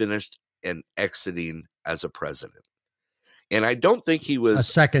was finished and exiting as a president. And I don't think he was a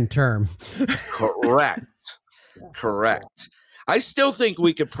second term. Correct. Correct. I still think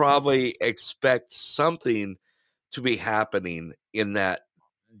we could probably expect something to be happening in that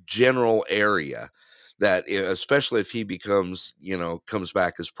general area, that especially if he becomes, comes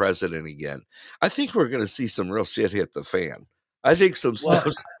back as president again. I think we're going to see some real shit hit the fan. I think some stuff.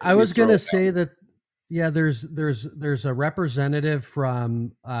 I was going to say that, there's a representative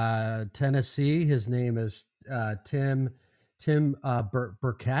from Tennessee. His name is Tim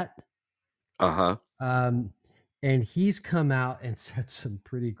Burkett. And he's come out and said some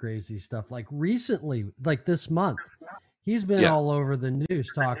pretty crazy stuff. Like recently, like this month, he's been all over the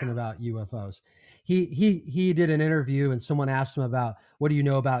news talking about UFOs. He did an interview and someone asked him about, what do you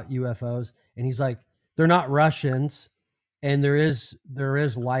know about UFOs? And he's like, they're not Russians, and there is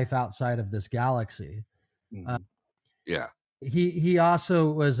life outside of this galaxy. He also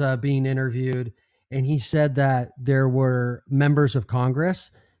was being interviewed, and he said that there were members of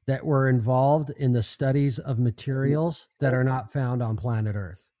Congress that were involved in the studies of materials that are not found on planet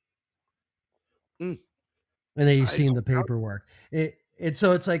Earth. And then he's seen the paperwork.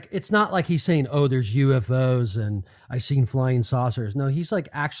 So it's like, it's not like he's saying, oh, there's UFOs and I seen flying saucers. No, he's like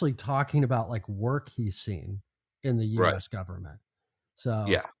actually talking about like work he's seen in the US government. So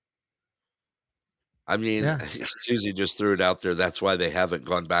yeah. I mean, Susie just threw it out there. That's why they haven't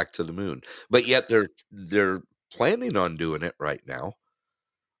gone back to the moon, but yet they're planning on doing it right now.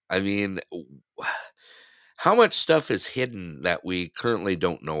 I mean, how much stuff is hidden that we currently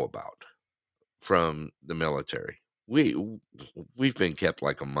don't know about from the military? We've been kept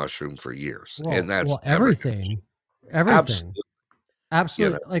like a mushroom for years, and that's everything. Absolutely. You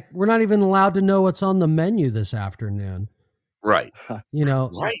know? Like, we're not even allowed to know what's on the menu this afternoon. Right. You know.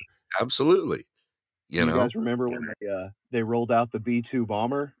 Right. Absolutely. You know? guys remember when they rolled out the B-2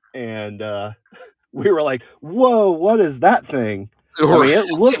 bomber, and we were like, "Whoa, what is that thing?" I mean, it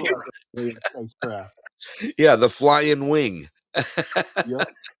looked like a spacecraft. Yeah, the flying wing. Yep.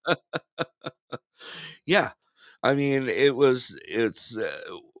 Yeah. I mean,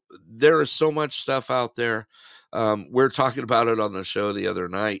 there is so much stuff out there. We're talking about it on the show the other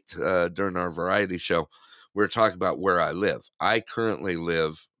night during our variety show. We're talking about where I live. I currently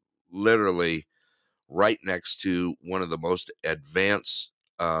live literally right next to one of the most advanced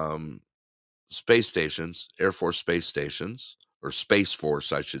space stations, Air Force space stations, or Space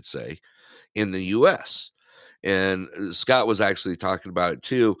Force, I should say, in the U.S. And Scott was actually talking about it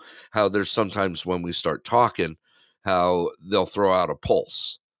too, how there's sometimes when we start talking, how they'll throw out a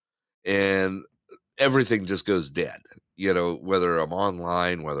pulse and everything just goes dead, you know, whether I'm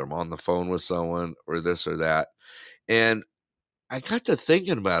online, whether I'm on the phone with someone or this or that. And I got to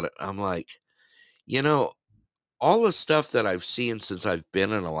thinking about it. I'm like, you know, all the stuff that I've seen since I've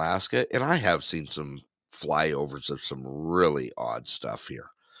been in Alaska, and I have seen some flyovers of some really odd stuff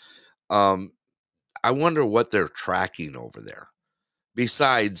here. I wonder what they're tracking over there.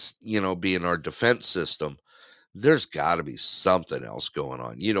 Besides, you know, being our defense system, there's got to be something else going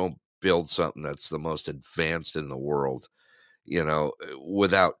on. You don't build something that's the most advanced in the world, you know,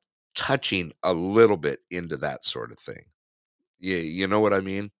 without touching a little bit into that sort of thing. Yeah, you know what I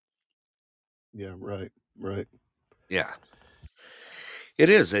mean? Yeah, right. Yeah. It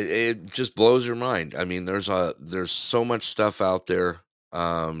is. It just blows your mind. I mean, there's so much stuff out there.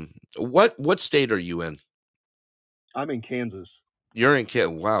 What state are you in? I'm in Kansas. You're in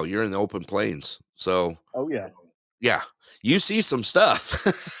Kansas. Wow, you're in the open plains. So. Oh yeah. Yeah, you see some stuff.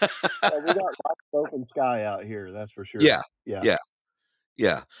 We got lots of open sky out here. That's for sure. Yeah.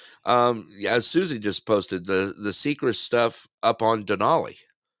 As Susie just posted, the secret stuff up on Denali.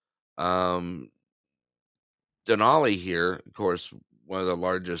 Denali here, of course, one of the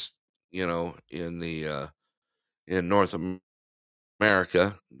largest, you know, in North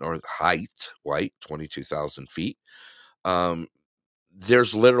America, North White, 22,000 feet.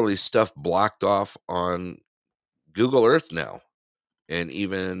 There's literally stuff blocked off on Google Earth now, and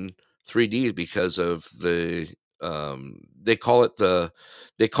even 3D because of the they call it the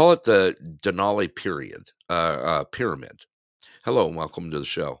Denali pyramid. Hello and welcome to the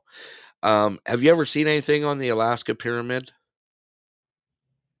show. Have you ever seen anything on the Alaska pyramid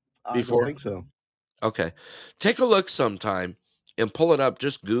before? I don't think so. Okay, take a look sometime and pull it up.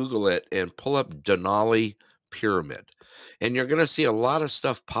 Just Google it and pull up Denali pyramid, and you're going to see a lot of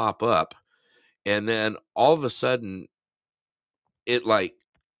stuff pop up, and then all of a sudden it like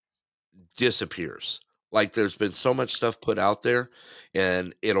disappears. Like there's been so much stuff put out there,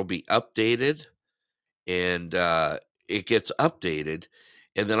 and it'll be updated, and it gets updated,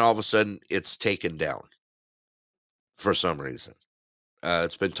 and then all of a sudden it's taken down for some reason.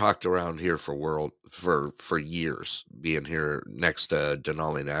 It's been talked around here for years, being here next to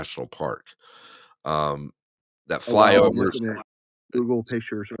Denali National Park. That flyover. I'm looking at Google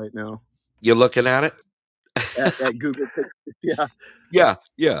pictures right now. You looking at it? at Google pictures, yeah.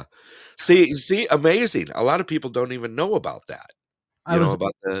 Yeah. See, amazing. A lot of people don't even know about that.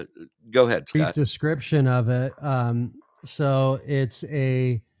 Go ahead, Scott. Brief description of it. So it's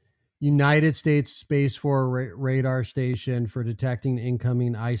a United States Space Force radar station for detecting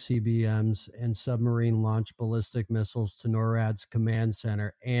incoming ICBMs and submarine launch ballistic missiles to NORAD's command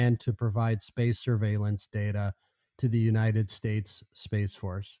center and to provide space surveillance data to the United States Space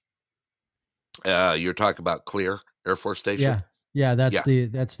Force. You're talking about Clear Air Force Station? Yeah, that's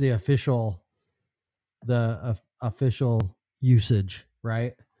the official official usage,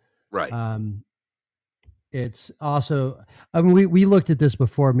 right? Right. It's also, I mean, we looked at this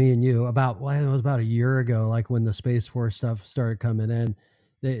before, me and you, it was about a year ago, like when the Space Force stuff started coming in,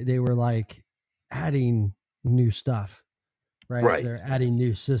 they were like adding new stuff, right? Right. They're adding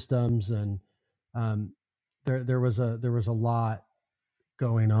new systems, and there was a lot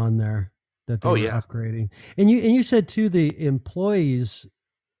going on there that they were upgrading. And you said too, the employees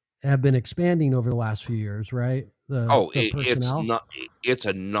have been expanding over the last few years, right? The personnel. It's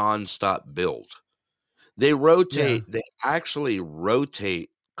a nonstop build. They rotate. Yeah. They actually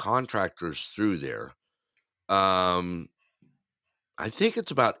rotate contractors through there. I think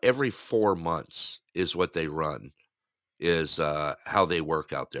it's about every 4 months is what they run, is how they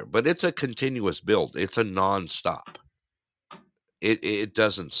work out there. But it's a continuous build. It's a nonstop. It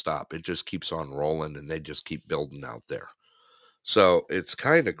doesn't stop. It just keeps on rolling, and they just keep building out there. So it's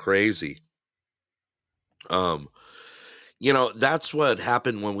kind of crazy. That's what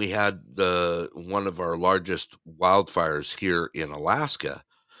happened when we had one of our largest wildfires here in Alaska,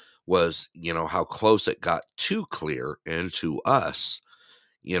 was, how close it got to clear and to us.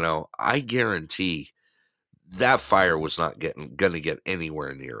 I guarantee that fire was not going to get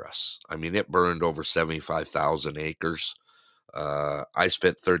anywhere near us. I mean, it burned over 75,000 acres. I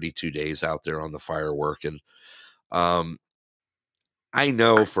spent 32 days out there on the fire working. I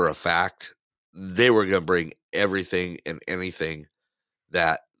know for a fact they were going to bring everything and anything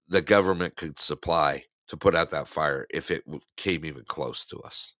that the government could supply to put out that fire if it came even close to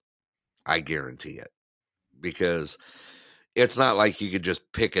us. I guarantee it, because it's not like you could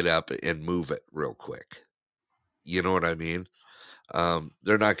just pick it up and move it real quick. You know what I mean?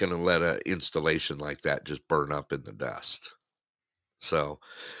 They're not going to let an installation like that just burn up in the dust. So,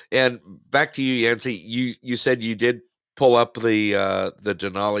 and back to you, Yancey. You said you did pull up the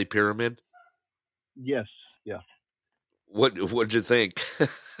Denali Pyramid. Yes. Yeah. What'd you think?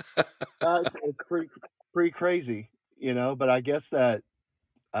 It's pretty crazy, but I guess that,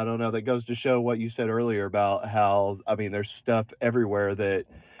 I don't know, that goes to show what you said earlier about how, there's stuff everywhere that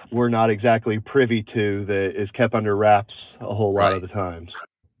we're not exactly privy to, that is kept under wraps a whole lot of the times.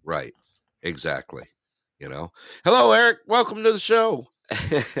 Right. Exactly. Hello, Eric. Welcome to the show.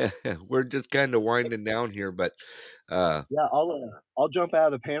 We're just kind of winding down here, but yeah, I'll jump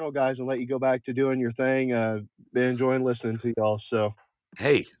out of the panel, guys, and let you go back to doing your thing. Been enjoying listening to y'all. So,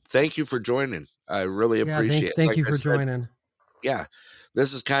 hey, thank you for joining. I really appreciate it. Thank you for joining. Yeah,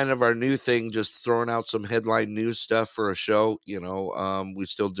 this is kind of our new thing, just throwing out some headline news stuff for a show. We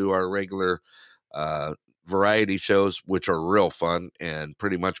still do our regular variety shows, which are real fun and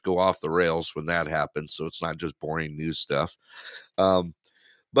pretty much go off the rails when that happens. So it's not just boring news stuff.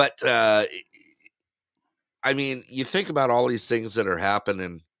 But you think about all these things that are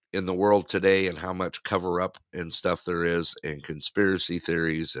happening in the world today and how much cover up and stuff there is, and conspiracy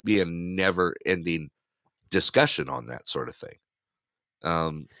theories, be a never ending discussion on that sort of thing.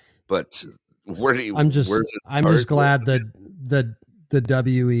 But I'm just glad that the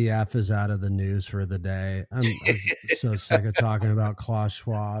WEF is out of the news for the day. I'm so sick of talking about Klaus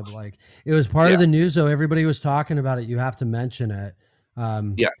Schwab. Like, it was part of the news, though. Everybody was talking about it. You have to mention it.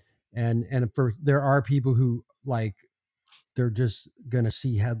 And there are people who, like, they're just going to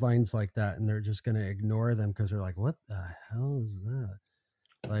see headlines like that and they're just going to ignore them because they're like, what the hell is that?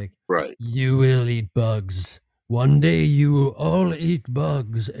 Like, right. You will eat bugs. One day you will all eat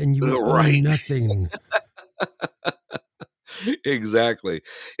bugs and you will own nothing. Exactly.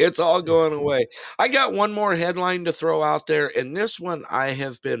 It's all going away. I got one more headline to throw out there, and this one I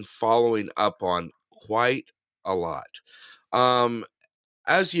have been following up on quite a lot.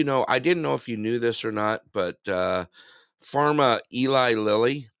 As you know, I didn't know if you knew this or not, but Pharma Eli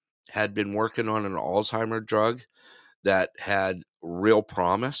Lilly had been working on an Alzheimer's drug that had real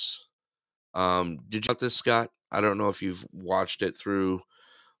promise. Did you know this, Scott? I don't know if you've watched it through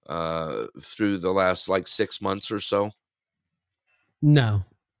the last 6 months or so. No.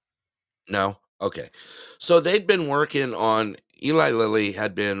 Okay. So they'd been working on, Eli Lilly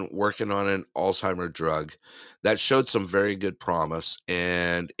had been working on an Alzheimer's drug that showed some very good promise.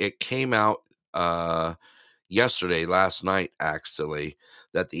 And it came out last night, actually,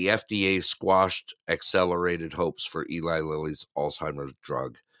 that the FDA squashed accelerated hopes for Eli Lilly's Alzheimer's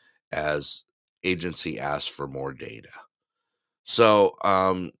drug as agency asked for more data. So,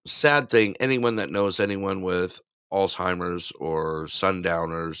 sad thing, anyone that knows anyone with Alzheimer's or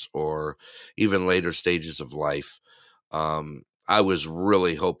sundowners or even later stages of life, I was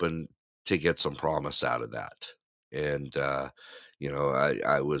really hoping to get some promise out of that. And, I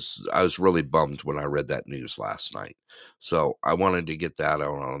was really bummed when I read that news last night. So I wanted to get that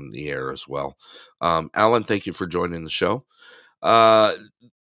out on the air as well. Alan, thank you for joining the show. Do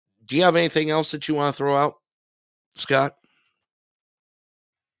you have anything else that you want to throw out, Scott?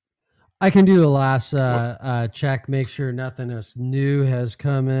 I can do a last check, make sure nothing else new has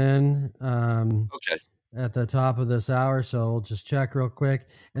come in. Okay. at the top of this hour, so we'll just check real quick.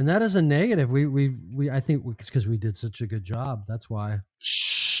 And that is a negative. I think it's because we did such a good job. That's why.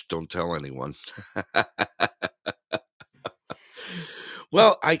 Shh, don't tell anyone.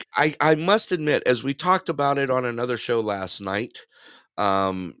 Well, I must admit, as we talked about it on another show last night,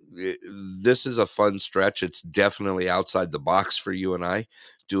 this is a fun stretch. It's definitely outside the box for you and I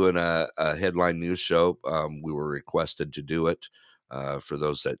doing a headline news show. We were requested to do it for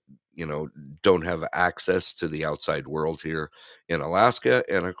those that, don't have access to the outside world here in Alaska.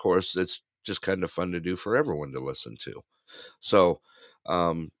 And of course, it's just kind of fun to do for everyone to listen to. So,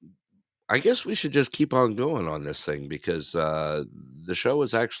 I guess we should just keep on going on this thing because the show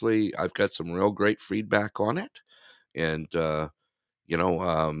is actually, I've got some real great feedback on it. And, the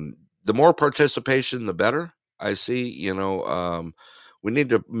more participation, the better. I see, we need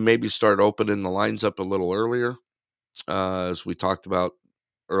to maybe start opening the lines up a little earlier, as we talked about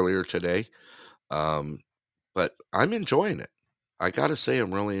earlier today. But I'm enjoying it. I got to say,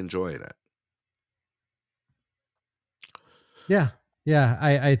 I'm really enjoying it. Yeah. Yeah,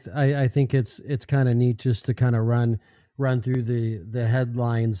 I think it's kind of neat just to kind of run through the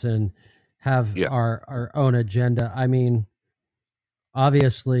headlines and have our own agenda. I mean,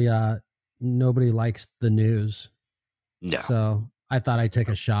 obviously, nobody likes the news. No. So I thought I'd take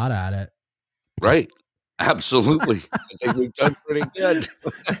a shot at it. Right. Absolutely. I think we've done pretty good.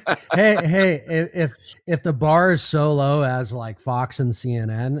 hey, if the bar is so low as like Fox and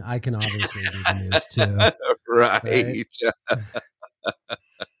CNN, I can obviously do the news too. Right?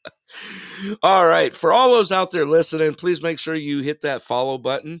 All right. For all those out there listening, please make sure you hit that follow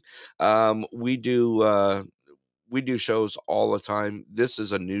button. We do shows all the time. This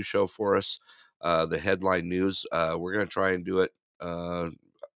is a new show for us. The headline news. We're going to try and do it,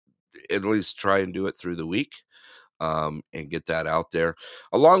 at least try and do it through the week. And get that out there.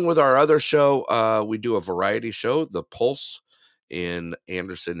 Along with our other show, we do a variety show, The Pulse in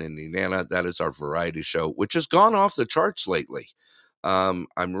Anderson and Nenana. That is our variety show, which has gone off the charts lately. I'm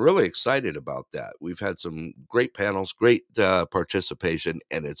really excited about that. We've had some great panels, great participation,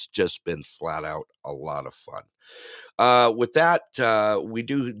 and it's just been flat out a lot of fun. With that, we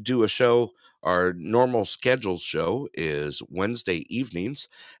do a show. Our normal scheduled show is Wednesday evenings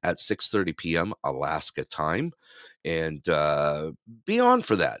at 6:30 p.m. Alaska time. And be on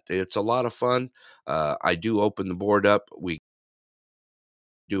for that. It's a lot of fun. I do open the board up. We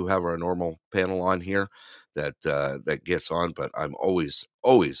do have our normal panel on here that gets on, but I'm always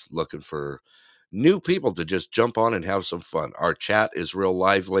looking for new people to just jump on and have some fun. Our chat is real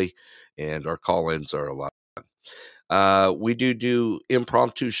lively, and our call-ins are a lot of fun. We do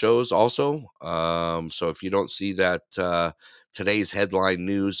impromptu shows also. So if you don't see that today's headline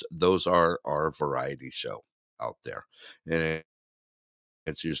news, those are our variety show out there, and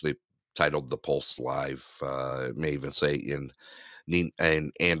it's usually titled The Pulse Live. It may even say in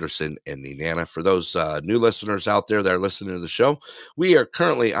Anderson and Nenana. For those new listeners out there that are listening to the show,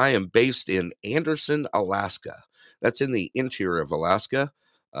 I am based in Anderson, Alaska. That's in the interior of Alaska.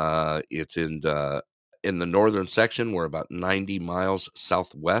 It's in the northern section. We're about 90 miles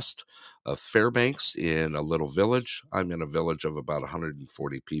southwest of Fairbanks in a little village. I'm in a village of about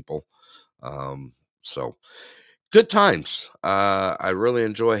 140 people. So good times. I really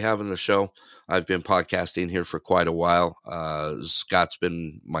enjoy having the show. I've been podcasting here for quite a while. Scott's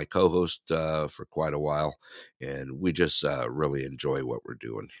been my co-host for quite a while, and we just really enjoy what we're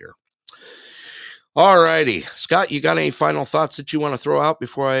doing here. All righty. Scott, you got any final thoughts that you want to throw out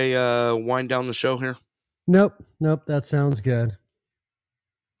before I wind down the show here? Nope. That sounds good.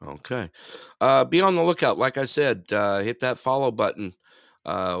 Okay. Be on the lookout. Like I said, hit that follow button.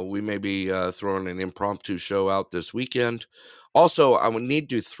 We may be throwing an impromptu show out this weekend. Also, I would need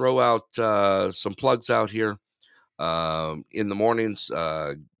to throw out some plugs out here in the mornings.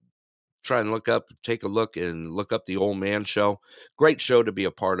 Try and take a look up the Old Man Show. Great show to be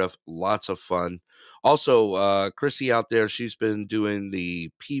a part of. Lots of fun. Also, Chrissy out there, she's been doing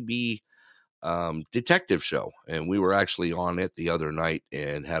the PB detective show, and we were actually on it the other night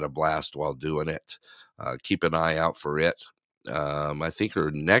and had a blast while doing it. Keep an eye out for it. I think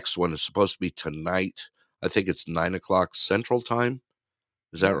her next one is supposed to be tonight. I think it's 9:00 Central Time.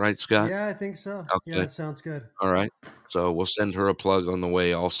 Is that right, Scott? Yeah, I think so. Okay. Yeah, that sounds good. All right. So we'll send her a plug on the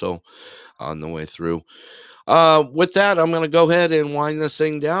way also on the way through. With that, I'm going to go ahead and wind this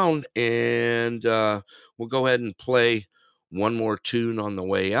thing down, and we'll go ahead and play one more tune on the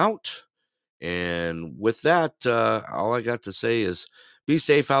way out. And with that, all I got to say is be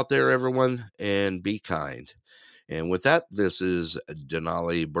safe out there, everyone, and be kind. And with that, this is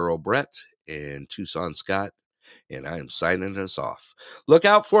Denali Burrow Brett and Tucson Scott And I am signing us off. Look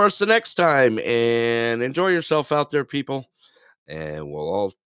out for us the next time and enjoy yourself out there, people. And we'll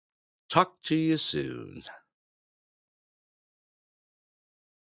all talk to you soon.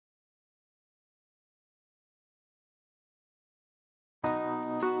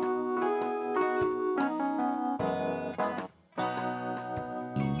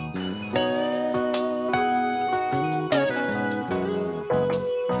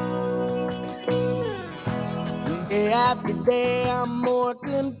 Day after day, I'm more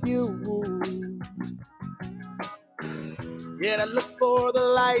confused. Yet I look for the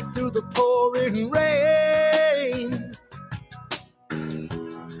light through the pouring rain.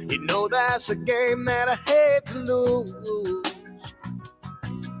 You know that's a game that I hate to lose.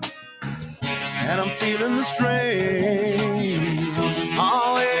 And I'm feeling the strain.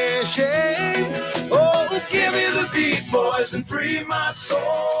 Oh, it is shame. Oh, give me the beat, boys, and free my soul.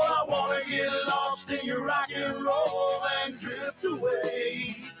 I wanna get lost in your rock and roll and drift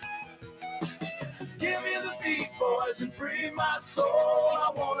away. Give me the beat, boys, and free my soul.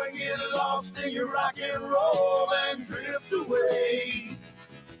 I wanna get lost in your rock and roll and drift away.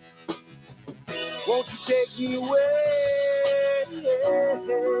 Won't you take me away?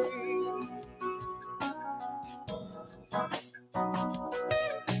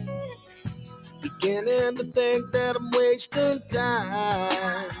 Beginning to think that I'm wasting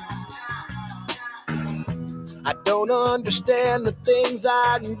time. I don't understand the things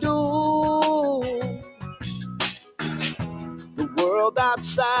I do. The world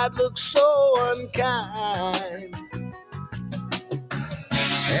outside looks so unkind.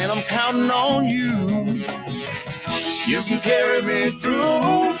 And I'm counting on you. You can carry me through.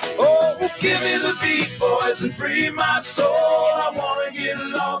 Oh, give me the beat, boys, and free my soul. I wanna get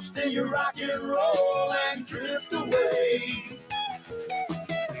lost in your rock and roll and drift away.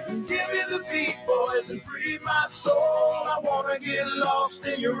 Give me the beat, boys, and free my soul. I wanna get lost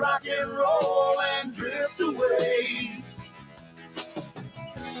in your rock and roll and drift away.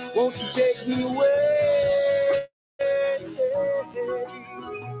 Won't you take me away?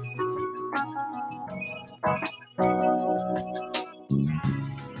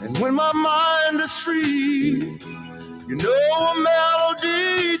 And when my mind is free, you know a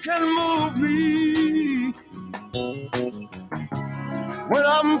melody can move me. When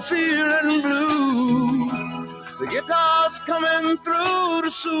I'm feeling blue, the guitar's coming through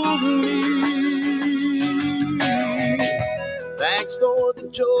to soothe me. Thanks for the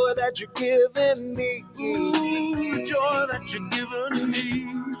joy that you're giving me. The joy that you're giving me.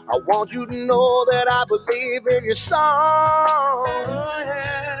 I want you to know that I believe in your song. Oh,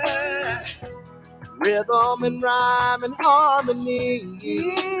 yeah. Rhythm and rhyme and harmony.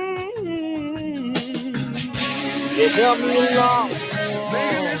 You help me along.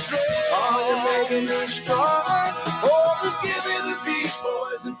 Making me strong. Oh, you're making me strong. Oh, give me the beat,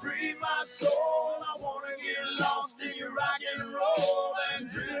 boys, and free my soul. I wanna get lost in your rock and roll and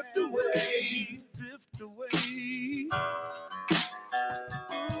drift away. Drift away.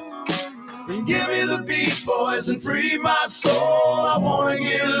 And give me the beat, boys, and free my soul. I wanna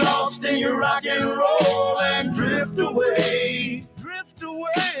get lost in your rock and roll and drift away. Drift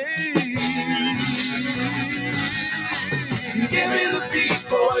away. Give me the beat,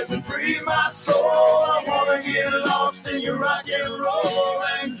 boys, and free my soul. I wanna get lost in your rock and roll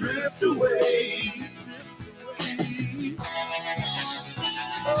and drift away.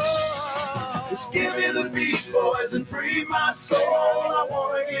 Just give me the beat, boys, and free my soul. I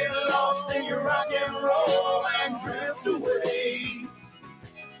wanna get lost in your rock and roll and drift away.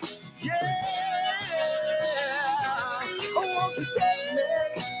 Yeah, oh, won't you take me?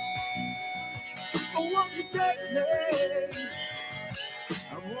 Oh, won't you take me?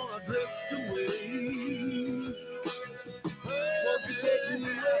 I wanna drift away. Won't you take me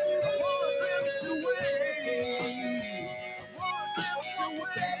away? I wanna drift away. I wanna drift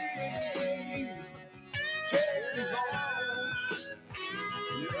away. Take me home.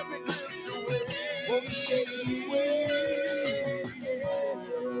 Let me drift away. Won't you take me away?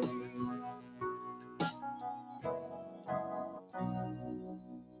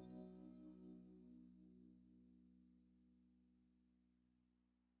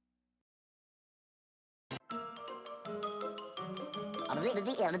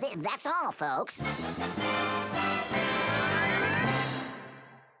 That's all, folks.